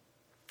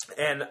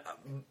 And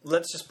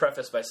let's just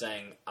preface by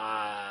saying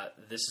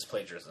this is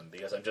plagiarism,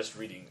 because I'm just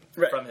reading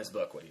from his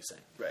book what he's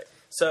saying. Right.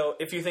 So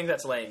if you think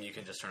that's lame, you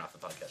can just turn off the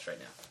podcast right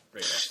now.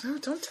 No,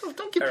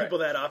 don't give people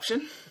that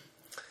option.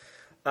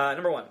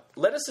 Number 1.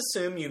 Let us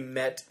assume you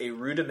met a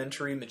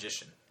rudimentary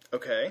magician.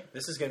 Okay.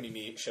 This is going to be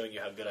me showing you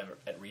how good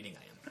at reading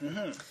I am.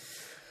 Mm-hmm.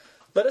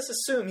 Let us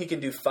assume he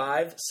can do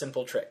 5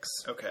 simple tricks.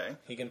 Okay.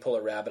 He can pull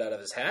a rabbit out of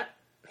his hat.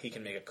 He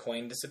can make a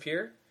coin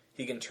disappear.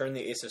 He can turn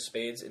the ace of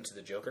spades into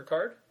the joker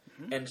card.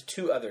 And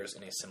 2 others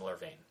in a similar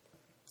vein.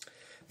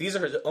 These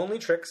are his only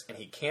tricks, and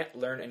he can't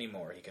learn any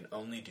more. He can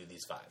only do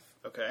these 5.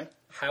 Okay.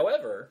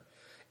 However,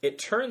 it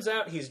turns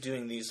out he's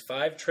doing these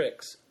 5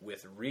 tricks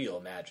with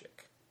real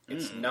magic.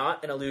 It's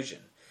not an illusion.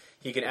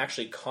 He can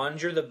actually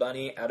conjure the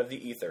bunny out of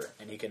the ether,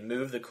 and he can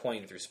move the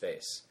coin through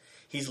space.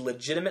 He's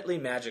legitimately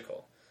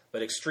magical,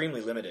 but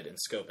extremely limited in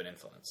scope and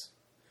influence.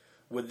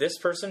 Would this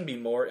person be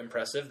more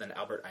impressive than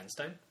Albert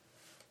Einstein?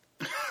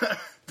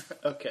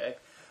 Okay.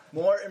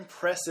 More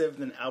impressive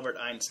than Albert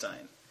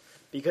Einstein.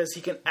 Because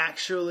he can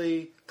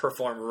actually...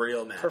 Perform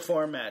real magic.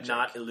 Perform magic.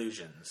 Not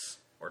illusions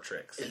or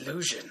tricks.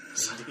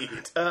 Illusions.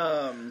 Indeed.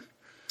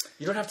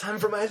 You don't have time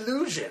for my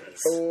illusions.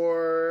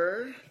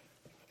 Or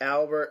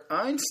Albert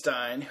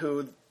Einstein,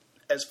 who,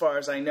 as far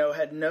as I know,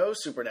 had no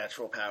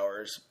supernatural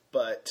powers,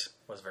 but...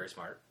 Was very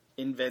smart.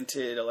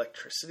 Invented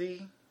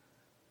electricity?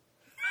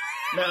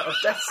 No,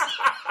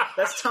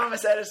 that's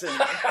Thomas Edison.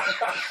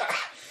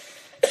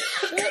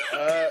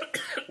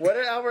 What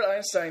did Albert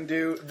Einstein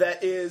do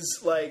that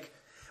is, like,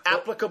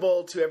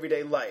 applicable to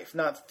everyday life,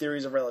 not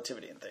theories of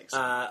relativity and things?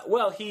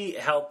 Well, he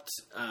helped,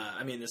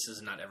 this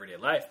is not everyday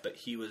life, but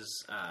he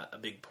was a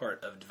big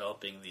part of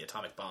developing the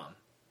atomic bomb.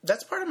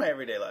 That's part of my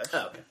everyday life.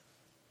 Oh,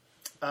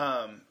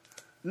 okay.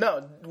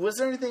 No, was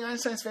there anything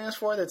Einstein's famous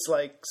for that's,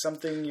 like,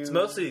 something you... It's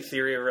mostly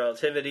theory of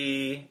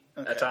relativity,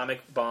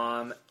 atomic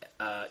bomb,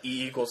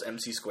 E equals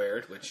MC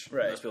squared, which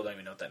most people don't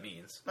even know what that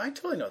means. I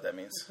totally know what that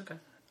means. Okay.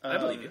 I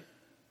believe you.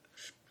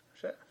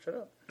 Shut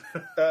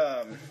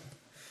up.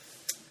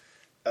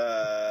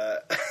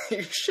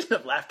 You shouldn't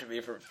have laughed at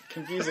me for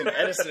confusing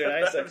Edison and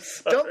Einstein.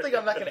 Don't think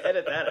I'm not going to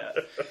edit that out.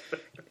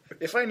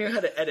 If I knew how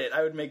to edit,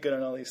 I would make good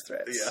on all these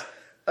threads.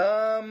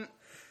 Yeah.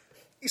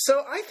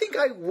 So I think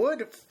I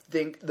would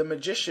think the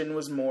magician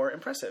was more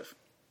impressive.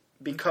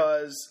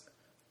 Because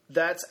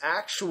that's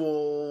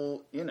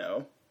actual,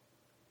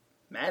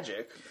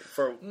 magic.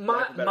 For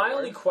my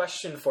only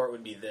question for it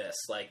would be this,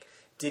 like,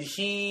 did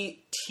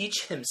he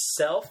teach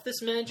himself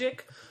this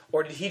magic,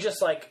 or did he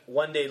just, like,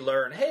 one day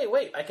learn, hey,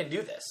 wait, I can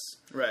do this?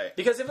 Right.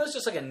 Because if it was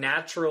just, like, a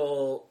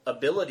natural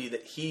ability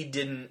that he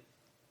didn't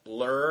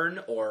learn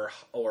or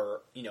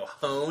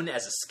hone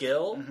as a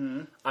skill,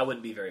 I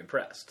wouldn't be very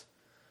impressed.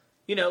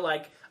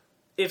 Like,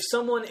 if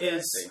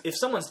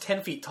someone's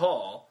 10 feet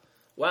tall,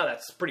 wow,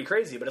 that's pretty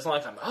crazy, but it's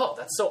not like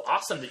that's so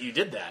awesome that you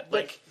did that.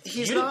 Like,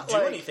 you didn't do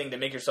anything to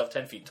make yourself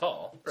 10 feet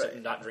tall,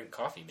 except not drink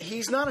coffee, maybe.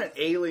 He's not an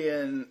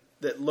alien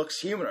that looks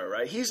human,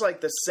 right? He's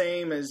like the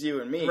same as you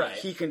and me. Right.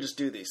 He can just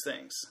do these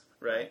things,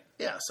 right?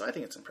 Yeah, so I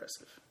think it's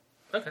impressive.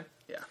 Okay.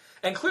 Yeah.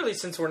 And clearly,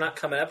 since we're not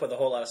coming up with a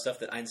whole lot of stuff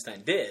that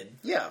Einstein did...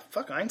 Yeah,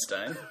 fuck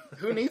Einstein.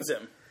 Who needs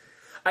him?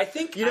 I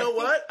think... You know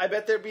what? I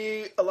bet there'd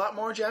be a lot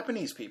more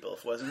Japanese people if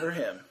it wasn't for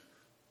him.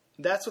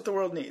 That's what the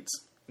world needs.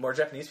 More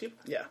Japanese people?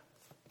 Yeah.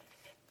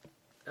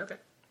 Okay.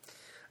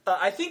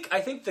 I think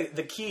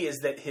the key is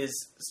that his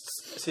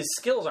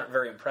skills aren't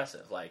very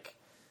impressive. Like...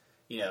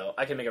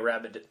 I can make a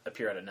rabbit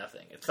appear out of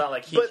nothing. It's not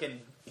like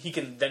he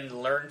can then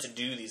learn to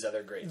do these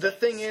other great things. The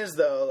thing is,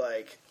 though,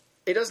 like,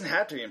 it doesn't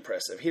have to be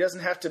impressive. He doesn't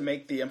have to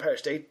make the Empire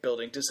State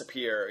Building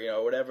disappear,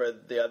 whatever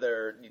the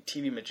other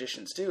TV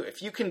magicians do.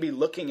 If you can be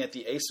looking at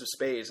the Ace of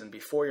Spades and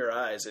before your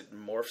eyes it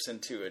morphs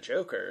into a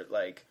Joker,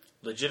 like...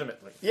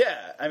 Legitimately.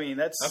 Yeah,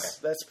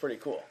 that's pretty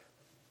cool.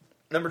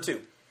 Number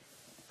 2.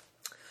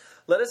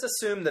 Let us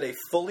assume that a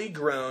fully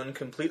grown,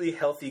 completely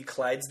healthy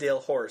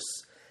Clydesdale horse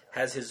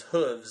has his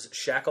hooves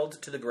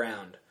shackled to the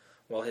ground,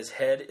 while his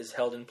head is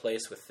held in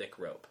place with thick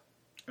rope.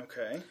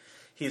 Okay.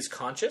 He is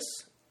conscious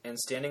and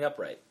standing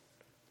upright,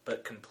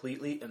 but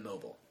completely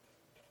immobile.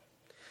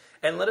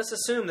 And let us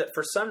assume that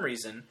for some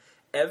reason,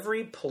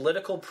 every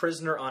political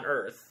prisoner on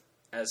Earth,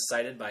 as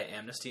cited by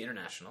Amnesty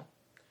International,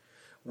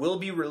 will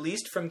be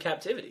released from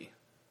captivity,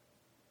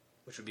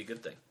 which would be a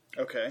good thing.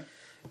 Okay.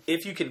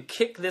 If you can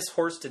kick this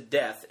horse to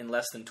death in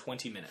less than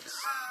 20 minutes,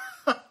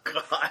 Oh,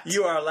 God.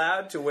 you are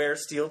allowed to wear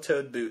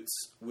steel-toed boots.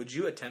 Would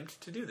you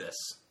attempt to do this?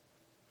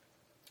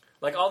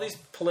 Like all these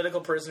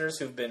political prisoners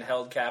who've been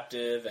held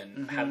captive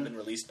and haven't been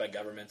released by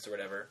governments or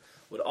whatever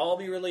would all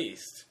be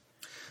released.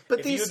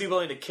 But If you would be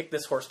willing to kick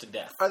this horse to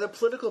death. are the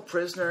political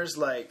prisoners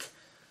like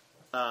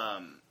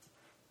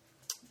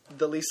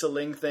the Lisa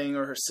Ling thing,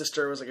 or her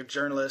sister was like a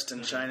journalist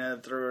in China,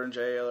 threw her in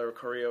jail, or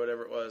Korea,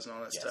 whatever it was, and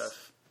all that Yes.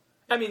 stuff?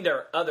 I mean, there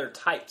are other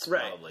types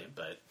Right. probably,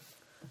 but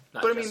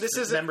not But I just mean, this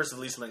isn't- members of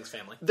Lisa Ling's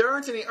family. There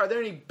aren't any. Are there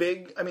any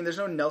big? I mean, there's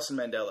no Nelson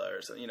Mandela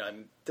or something. You know, I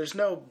mean, there's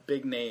no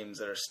big names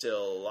that are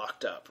still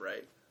locked up,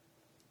 right?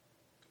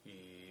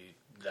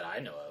 That I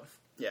know of.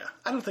 Yeah,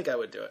 I don't think I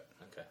would do it.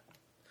 Okay.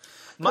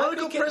 My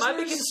Political big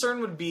prisoners? concern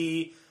would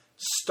be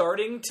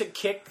starting to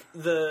kick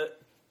the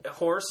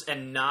horse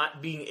and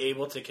not being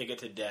able to kick it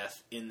to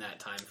death in that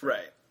time frame.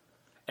 Right.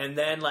 And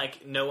then,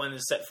 like, no one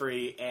is set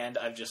free, and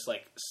I've just,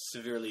 like,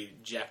 severely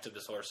jacked up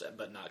this horse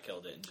but not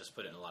killed it and just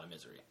put it in a lot of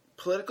misery.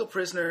 Political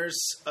prisoners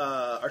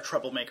are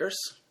troublemakers.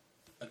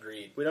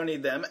 Agreed. We don't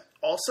need them.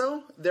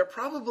 Also, they're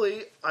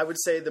probably, I would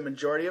say, the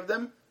majority of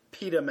them,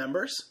 PETA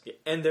members. Yeah,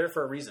 and there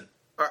for a reason.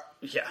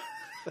 Yeah,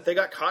 they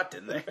got caught,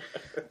 didn't they?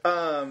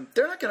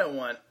 They're not going to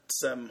want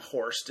some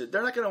horse.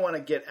 They're not going to want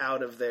to get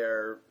out of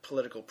their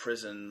political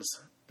prisons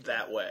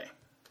that way.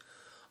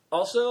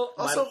 Also,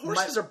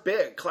 Horses are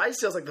big.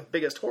 Clydesdale's like the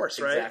biggest horse,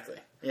 right? Exactly.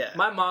 Yeah.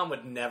 My mom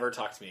would never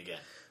talk to me again.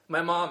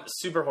 My mom,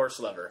 super horse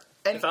lover.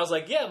 And- if I was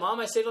like, yeah, Mom,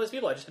 I saved all these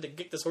people, I just had to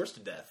kick this horse to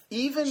death.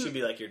 She'd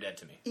be like, you're dead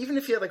to me. Even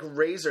if you had like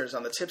razors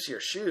on the tips of your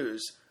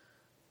shoes,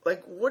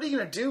 like what are you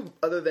going to do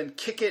other than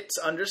kick its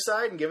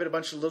underside and give it a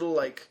bunch of little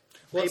like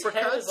Well, its paper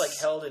head cuts? is, like,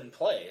 held in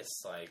place.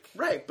 Like,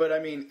 Right, but I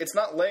mean, it's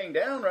not laying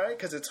down, right?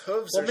 Because its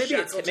hooves well, are maybe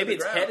shackled to the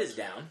its ground. head is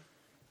down.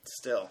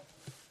 Still.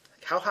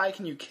 Like, how high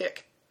can you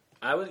kick?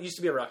 Used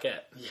to be a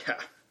Rockette. Yeah.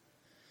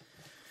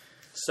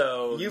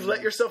 So You've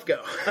let yourself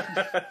go.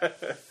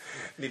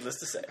 needless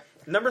to say.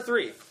 Number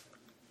 3.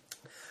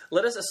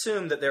 Let us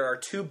assume that there are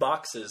 2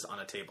 boxes on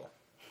a table.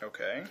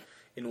 Okay.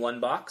 In one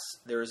box,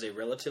 there is a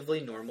relatively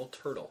normal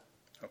turtle.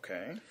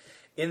 Okay.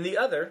 In the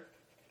other,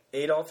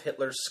 Adolf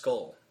Hitler's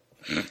skull.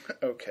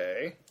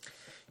 Okay.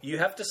 You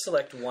have to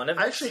select one of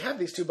I actually have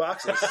these 2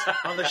 boxes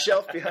on the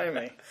shelf behind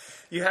me.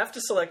 You have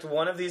to select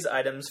one of these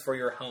items for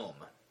your home.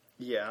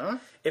 Yeah.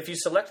 If you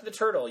select the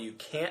turtle, you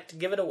can't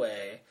give it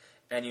away,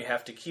 and you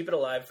have to keep it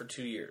alive for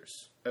 2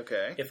 years.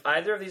 Okay. If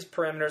either of these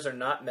parameters are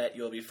not met,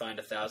 you will be fined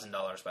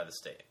 $1,000 by the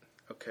state.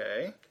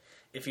 Okay.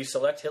 If you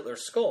select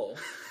Hitler's skull,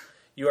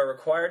 you are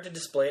required to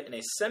display it in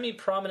a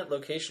semi-prominent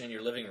location in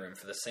your living room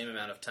for the same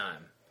amount of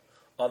time,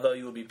 although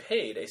you will be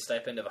paid a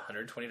stipend of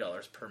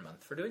 $120 per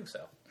month for doing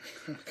so.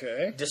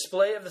 Okay.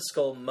 Display of the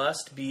skull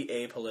must be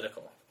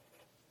apolitical,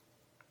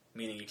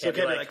 meaning you So you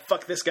can't can't be like,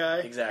 fuck this guy.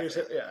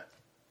 Exactly. Yeah.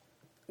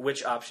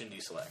 Which option do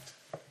you select?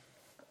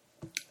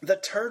 The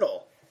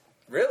turtle.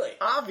 Really?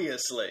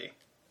 Obviously.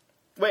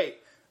 Wait.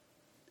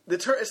 The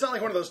it's not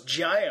like one of those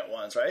giant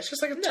ones, right? It's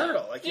just like a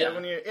turtle. Like Yeah.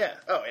 when you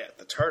Oh yeah,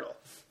 the turtle.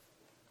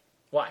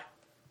 Why?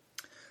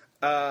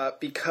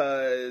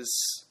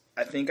 Because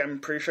I'm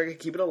pretty sure I could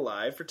keep it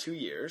alive for 2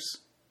 years.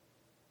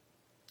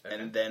 Okay.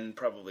 And then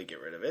probably get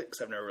rid of it,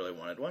 because I've never really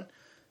wanted one.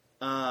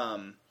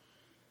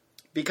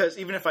 Because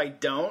even if I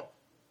don't,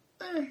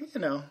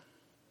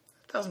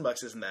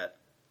 $1,000 isn't that,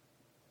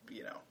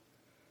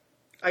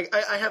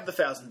 I have the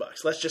 $1,000.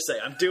 Let's just say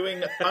I'm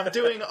doing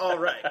all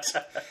right.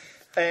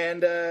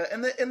 And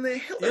the Hitler,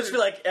 You'll just be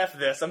like, F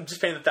this, I'm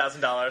just paying the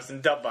 $1,000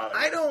 and don't bother.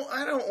 I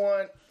don't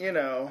want,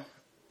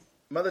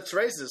 Mother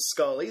Teresa's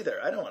skull either.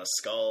 I don't want a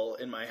skull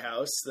in my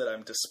house that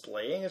I'm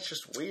displaying. It's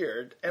just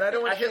weird. And I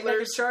don't want I think I could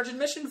Hitler's. charge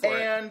admission for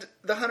it. And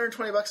the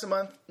 $120 a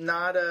month,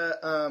 not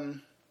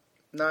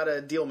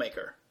a deal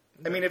maker.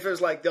 I mean, if it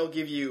was like they'll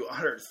give you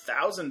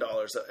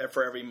 $100,000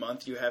 for every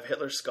month you have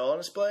Hitler's skull on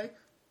display,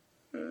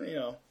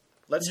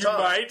 let's You talk.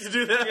 might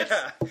do that?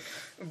 Yeah,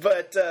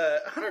 but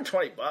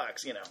 $120,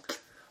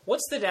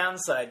 What's the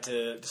downside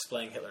to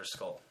displaying Hitler's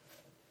skull?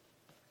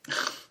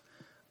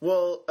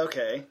 Well,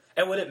 okay,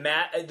 And would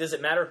it does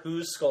it matter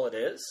whose skull it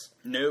is?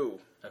 no.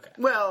 Okay.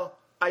 Well,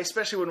 I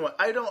especially wouldn't want.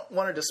 I don't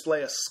want to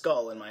display a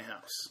skull in my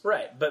house.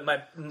 Right, but my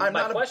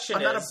question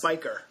I'm is... not a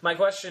biker. My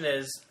question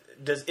is,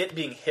 does it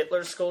being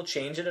Hitler's skull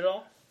change it at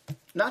all?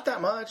 Not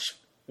that much.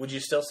 Would you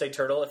still say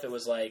turtle if it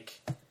was like...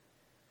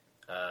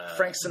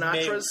 Frank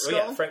Sinatra's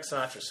skull? Yeah, Frank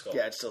Sinatra's skull.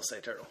 Yeah, I'd still say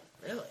turtle.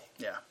 Really?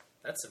 Yeah.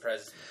 That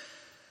surprises me.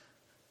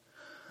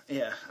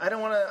 Yeah, I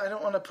don't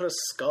want to put a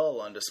skull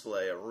on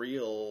display, a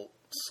real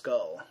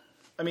skull.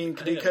 I mean,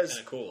 think because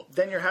that'd be kinda cool.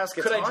 then your house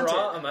gets Could I haunted.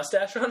 draw a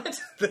mustache on it?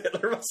 The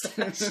Hitler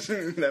mustache?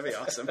 That'd be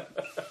awesome.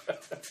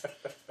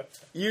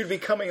 You'd be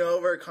coming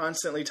over,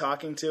 constantly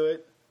talking to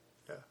it.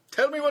 Yeah.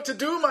 Tell me what to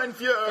do, mein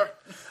Führer.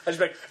 I'd just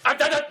be like...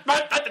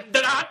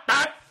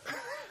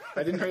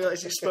 I didn't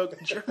realize you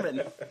spoke German.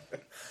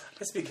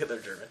 I speak Hitler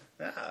German.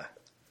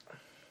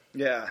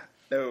 Yeah.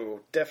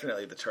 No,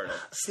 definitely the turtle.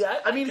 See,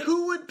 I mean,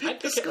 who would pick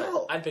I'd the pick Hitler.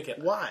 skull? I'd pick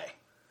Hitler. Why?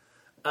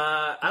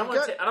 I don't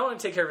want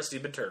to take care of a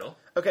stupid turtle.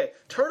 Okay,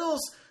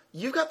 turtles.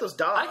 You've got those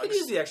dogs. I could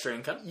use the extra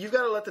income. You've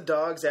got to let the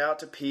dogs out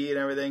to pee and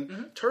everything.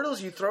 Mm-hmm. Turtles,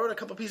 you throw in a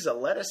couple pieces of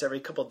lettuce every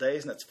couple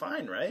days, and it's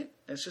fine, right?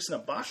 And it's just in a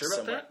box sure about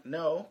somewhere. that?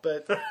 No,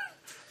 but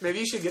maybe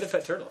you should get a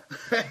pet turtle.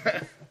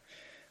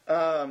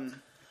 I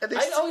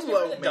always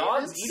remember the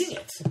dogs eating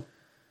it.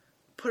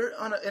 Put it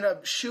in a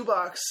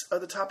shoebox at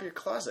the top of your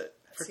closet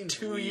for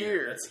 2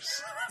 years.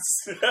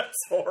 That's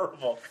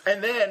horrible.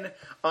 And then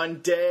on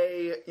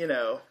day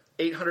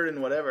 800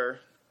 and whatever,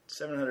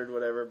 700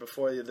 whatever,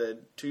 before the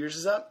 2 years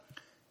is up,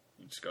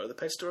 you just go to the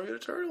pet store and get a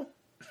turtle.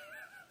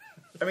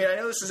 I mean, I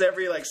know this is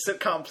every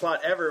sitcom plot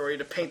ever where you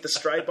have to paint the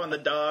stripe on the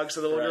dog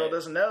so the little girl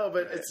doesn't know,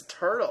 but it's a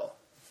turtle.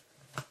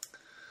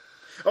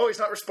 Oh, he's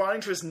not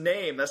responding to his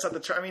name. That's not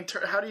the. I mean,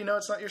 how do you know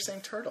it's not you're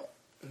saying turtle?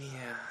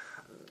 Yeah,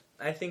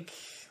 I think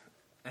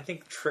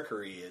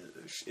trickery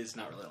is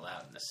not really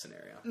allowed in this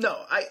scenario.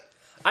 No,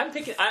 I'm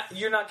picking.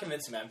 You're not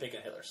convincing me. I'm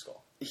picking Hitler's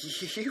skull.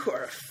 You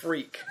are a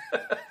freak.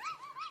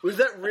 Was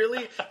that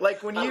really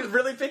when you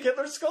really pick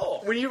Hitler's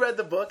skull? When you read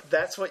the book,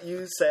 that's what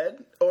you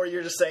said, or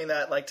you're just saying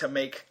that to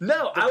make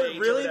no? I would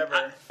really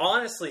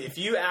honestly, if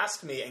you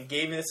asked me and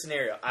gave me the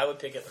scenario, I would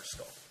pick Hitler's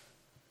skull.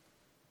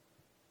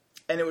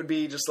 And it would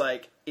be just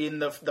in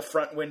the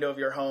front window of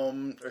your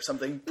home or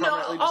something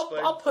permanently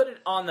displayed? I'll put it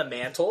on the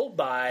mantle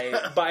by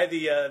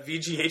the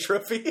VGA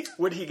trophy.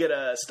 Would he get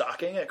a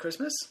stocking at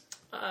Christmas?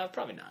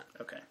 Probably not.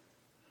 Okay.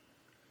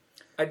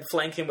 I'd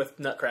flank him with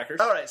nutcrackers.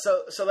 All right,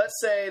 so let's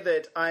say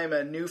that I'm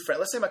a new friend.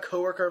 Let's say I'm a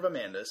coworker of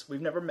Amanda's.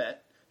 We've never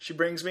met. She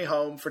brings me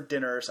home for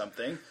dinner or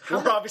something.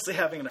 We're obviously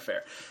having an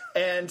affair.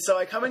 And so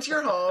I come into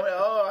your home. And,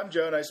 I'm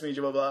Joe. Nice to meet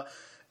you, blah, blah.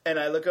 And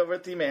I look over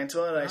at the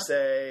mantle and I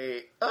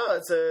say,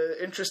 it's an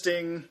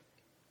interesting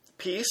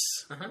piece.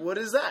 What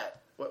is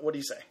that? What do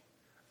you say?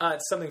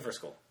 It's something for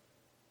school.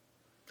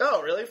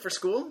 Oh, really? For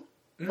school?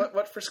 Mm-hmm.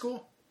 What for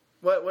school?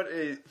 What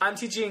is... I'm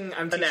teaching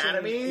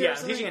anatomy? Yeah,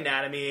 I'm teaching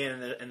anatomy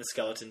and the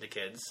skeleton to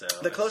kids. So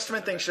the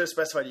Klosterman thing should have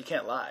specified you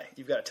can't lie.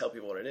 You've got to tell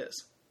people what it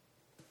is.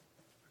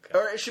 Okay.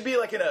 Or it should be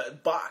in a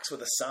box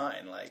with a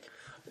sign.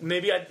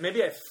 Maybe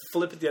I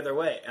flip it the other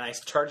way and I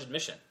charge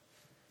admission.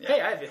 Yeah.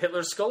 Hey, I have a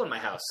Hitler's skull in my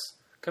house.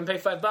 Come pay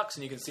 $5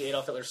 and you can see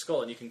Adolf Hitler's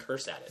skull and you can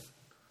curse at it.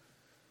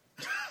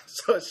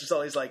 So it's just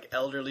all these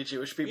elderly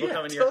Jewish people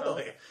coming to your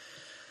home.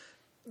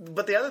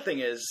 But the other thing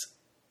is,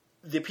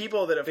 the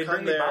people that have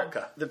come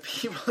there, the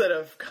people that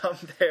have come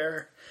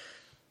there,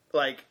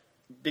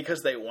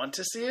 because they want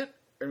to see it,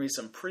 are going to be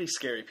some pretty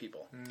scary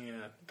people. Yeah,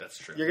 that's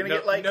true. You're going to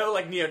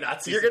get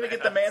neo-Nazis. You're going to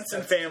get the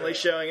Manson family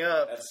showing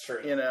up. That's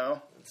true.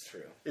 That's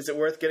true. Is it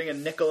worth getting a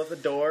nickel at the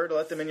door to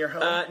let them in your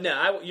home?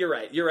 No, you're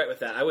right. You're right with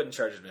that. I wouldn't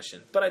charge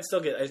admission, but I'd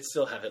still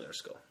have Hitler's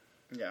skull.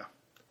 Yeah.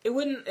 It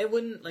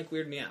wouldn't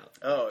weird me out.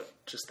 Oh,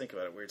 just think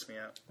about it weirds me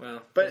out.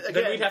 Well, but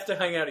again, then we'd have to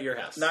hang out at your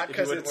house. Not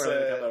because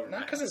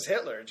it's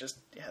Hitler. Just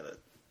the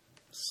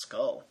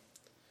skull.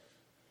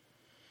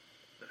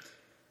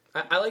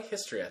 I like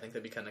history. I think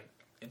that'd be kind of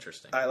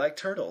interesting. I like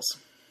turtles.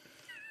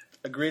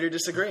 Agree or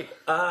disagree?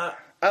 I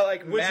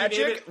like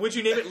magic. Would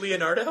you name it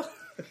Leonardo?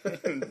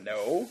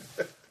 No.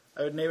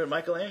 I would name it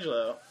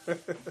Michelangelo.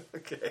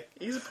 Okay.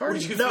 He's a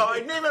party. No,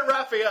 I'd name it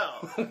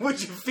Raphael.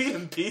 Would you feed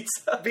him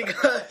pizza?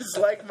 Because,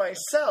 like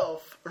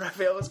myself,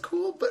 Raphael was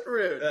cool but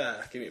rude.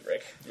 Give me a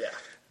break. Yeah.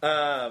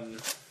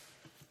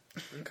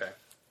 Okay.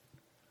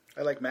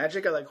 I like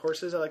magic, I like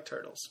horses, I like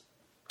turtles.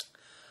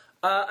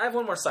 I have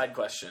one more side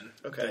question.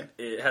 Okay.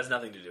 It has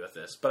nothing to do with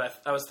this,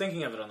 but I was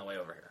thinking of it on the way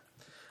over here.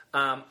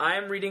 I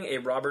am reading a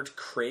Robert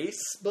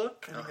Crace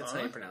book. I think that's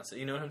how you pronounce it.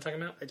 You know what I'm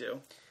talking about? I do.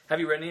 Have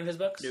you read any of his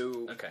books?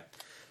 No. Okay.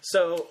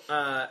 So,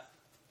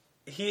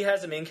 he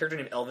has a main character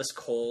named Elvis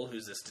Cole,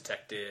 who's this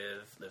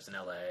detective, lives in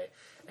L.A.,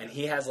 and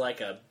he has,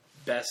 a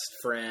best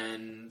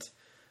friend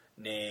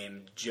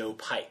named Joe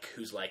Pike,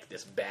 who's,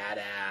 this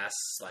badass,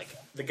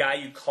 the guy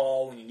you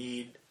call when you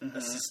need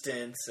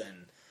assistance,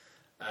 and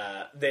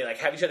they,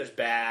 have each other's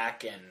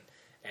back,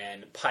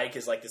 and Pike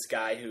is, this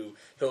guy who,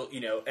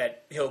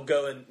 he'll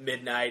go in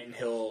midnight, and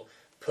he'll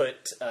put,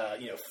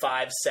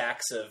 5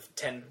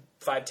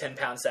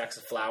 10-pound sacks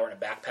of flour in a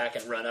backpack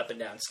and run up and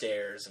down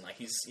stairs, and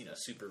he's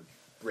super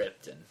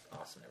ripped and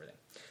awesome and everything.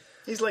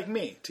 He's like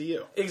me to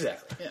you.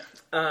 Exactly. Yeah.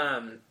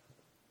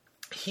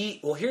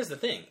 Here's the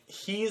thing.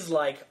 He's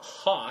like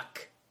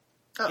Hawk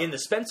in the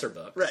Spencer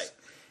books, right?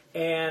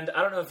 And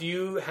I don't know if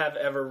you have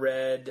ever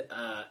read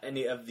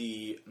any of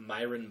the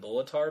Myron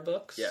Bolitar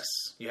books. Yes,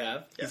 you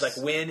have. Yes. He's like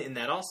Win in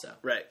that also,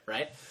 right?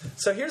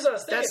 So here's what I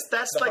was thinking.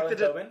 That's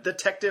the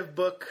detective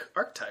book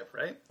archetype,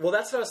 right? Well,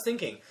 that's what I was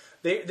thinking.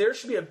 There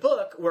should be a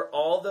book where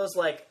all those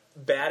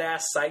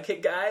badass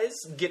sidekick guys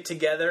get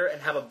together and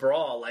have a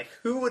brawl.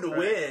 Who would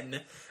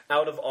win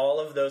out of all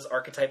of those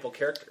archetypal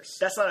characters?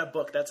 That's not a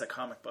book. That's a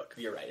comic book.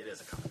 You're right. It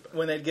is a comic book.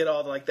 When they'd get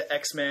all the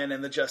X-Men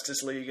and the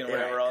Justice League and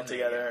whatever all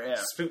together.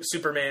 Yeah.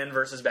 Superman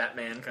versus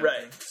Batman kind of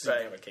thing.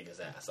 Superman would kick his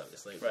ass,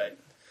 obviously. Right.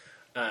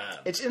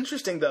 It's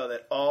interesting, though,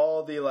 that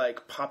all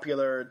the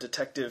popular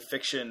detective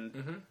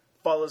fiction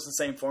follows the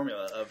same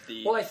formula of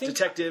the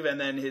detective and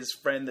then his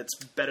friend that's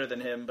better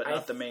than him, but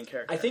not the main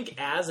character. I think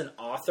as an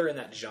author in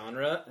that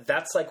genre,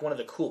 that's like one of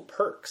the cool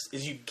perks,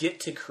 is you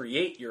get to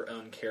create your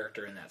own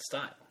character in that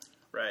style.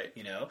 Right.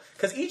 You know?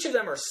 Because each of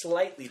them are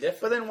slightly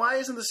different. But then why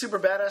isn't the super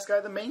badass guy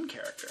the main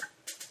character?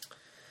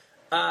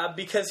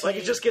 Because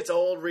it just gets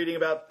old reading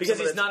about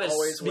he's not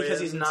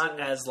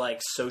as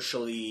like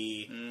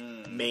socially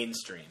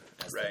mainstream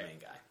as the main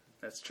guy.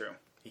 That's true.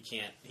 He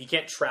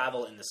can't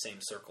travel in the same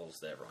circles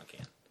that everyone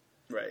can.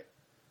 Right.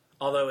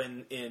 Although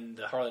in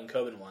the Harlan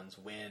Coben ones,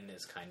 Wynn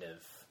is kind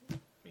of, I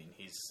mean,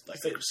 he's like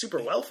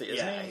super wealthy,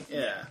 isn't he?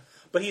 Yeah.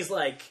 But he's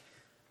like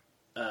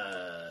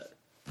sociopath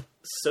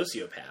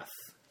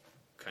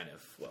kind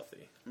of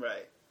wealthy.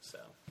 Right. So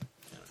I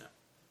don't know.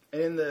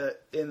 And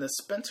in the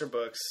Spencer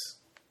books,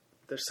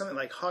 there's something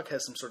like Hawk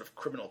has some sort of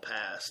criminal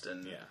past,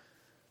 and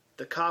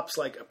the cops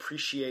like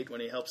appreciate when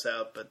he helps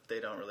out, but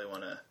they don't really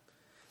want to.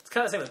 It's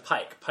kind of the same with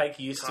Pike. Pike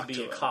used to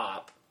be a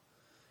cop,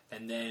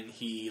 and then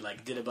he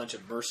like did a bunch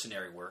of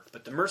mercenary work.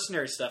 But the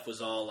mercenary stuff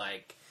was all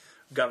like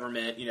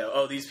government. You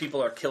know, these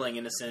people are killing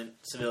innocent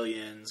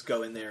civilians.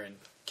 Go in there and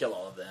kill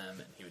all of them,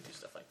 and he would do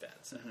stuff like that.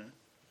 So,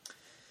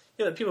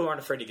 the people who aren't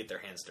afraid to get their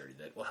hands dirty,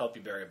 that will help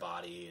you bury a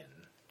body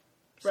and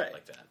stuff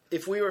like that.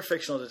 If we were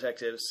fictional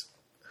detectives,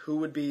 who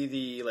would be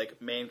the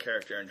like main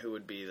character, and who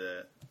would be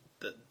the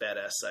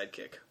badass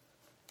sidekick?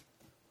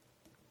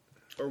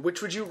 Or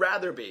which would you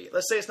rather be?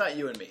 Let's say it's not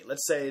you and me.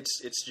 Let's say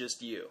it's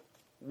just you.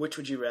 Which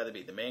would you rather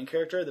be, the main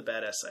character or the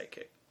badass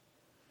sidekick?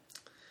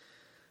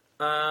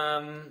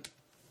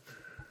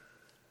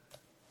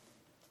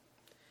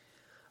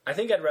 I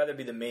think I'd rather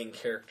be the main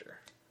character.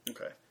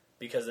 Okay.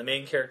 Because the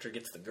main character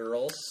gets the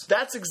girls.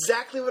 That's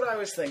exactly what I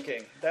was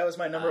thinking. That was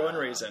my number one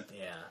reason.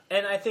 Yeah.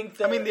 And I think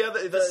the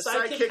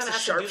sidekick's a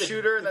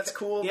sharpshooter, and that's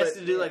cool. He has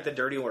to do like the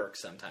dirty work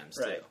sometimes,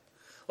 too. Right.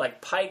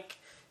 Like Pike,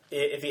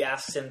 if he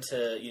asks him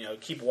to,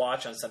 keep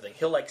watch on something,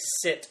 he'll like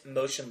sit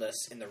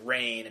motionless in the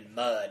rain and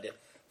mud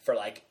for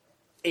like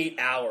 8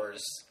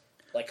 hours,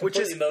 like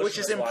completely motionless. Which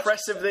is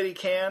impressive that he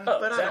can,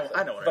 but exactly.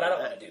 I don't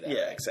want to do that.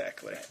 Yeah,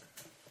 exactly. Right.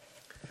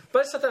 But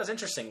I just thought that was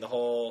interesting, the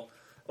whole,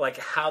 like,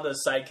 how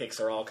those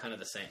sidekicks are all kind of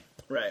the same.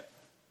 Right.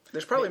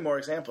 There's probably more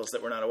examples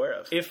that we're not aware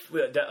of.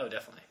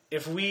 Definitely.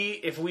 If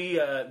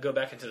we go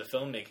back into the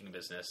filmmaking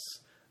business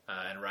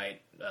and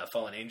write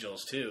Fallen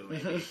Angels 2,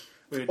 maybe,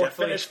 we would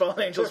definitely finish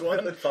Fallen Angels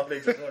 1.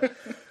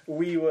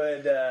 We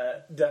would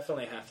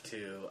definitely have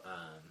to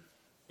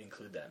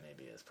include that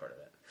maybe as part of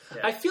it.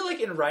 Yeah. I feel like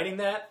in writing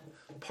that,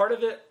 part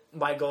of it,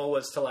 my goal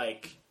was to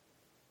like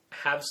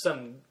have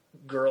some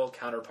girl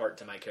counterpart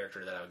to my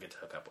character that I would get to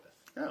hook up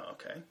with. Oh,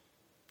 okay.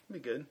 That'd be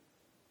good.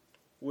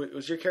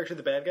 Was your character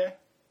the bad guy?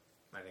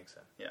 I think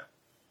so. Yeah.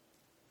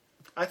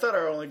 I thought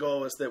our only goal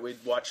was that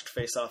we'd watched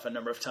Face Off a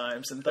number of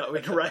times and thought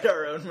we'd write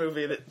our own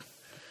movie that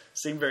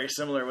seemed very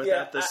similar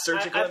without the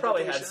surgical I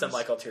probably had some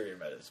like ulterior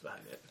motives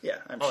behind it. Yeah,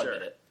 I'll sure.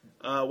 Admit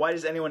it. Why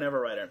does anyone ever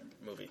write a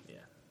movie? Yeah.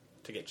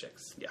 To get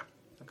chicks. Yeah.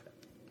 Okay.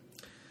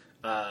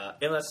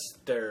 Unless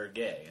they're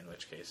gay, in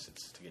which case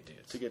it's to get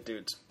dudes. To get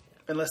dudes. Yeah.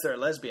 Unless they're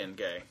lesbian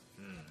gay,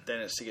 then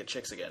it's to get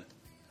chicks again.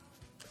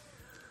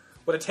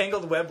 What a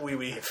tangled web we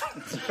weave.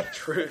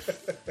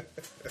 Truth.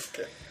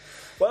 Okay.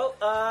 Well,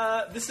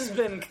 this has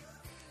been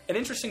an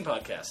interesting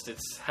podcast.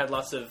 It's had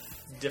lots of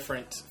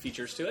different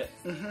features to it.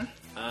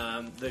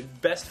 Mm-hmm. The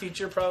best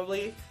feature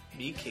probably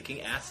me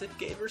kicking ass at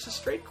gay versus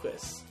straight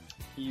quiz.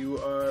 You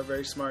are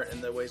very smart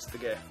in the ways of the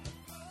gay.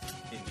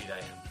 Indeed I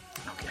am.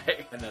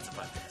 Okay. And that's a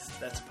podcast.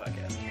 That's a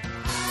podcast.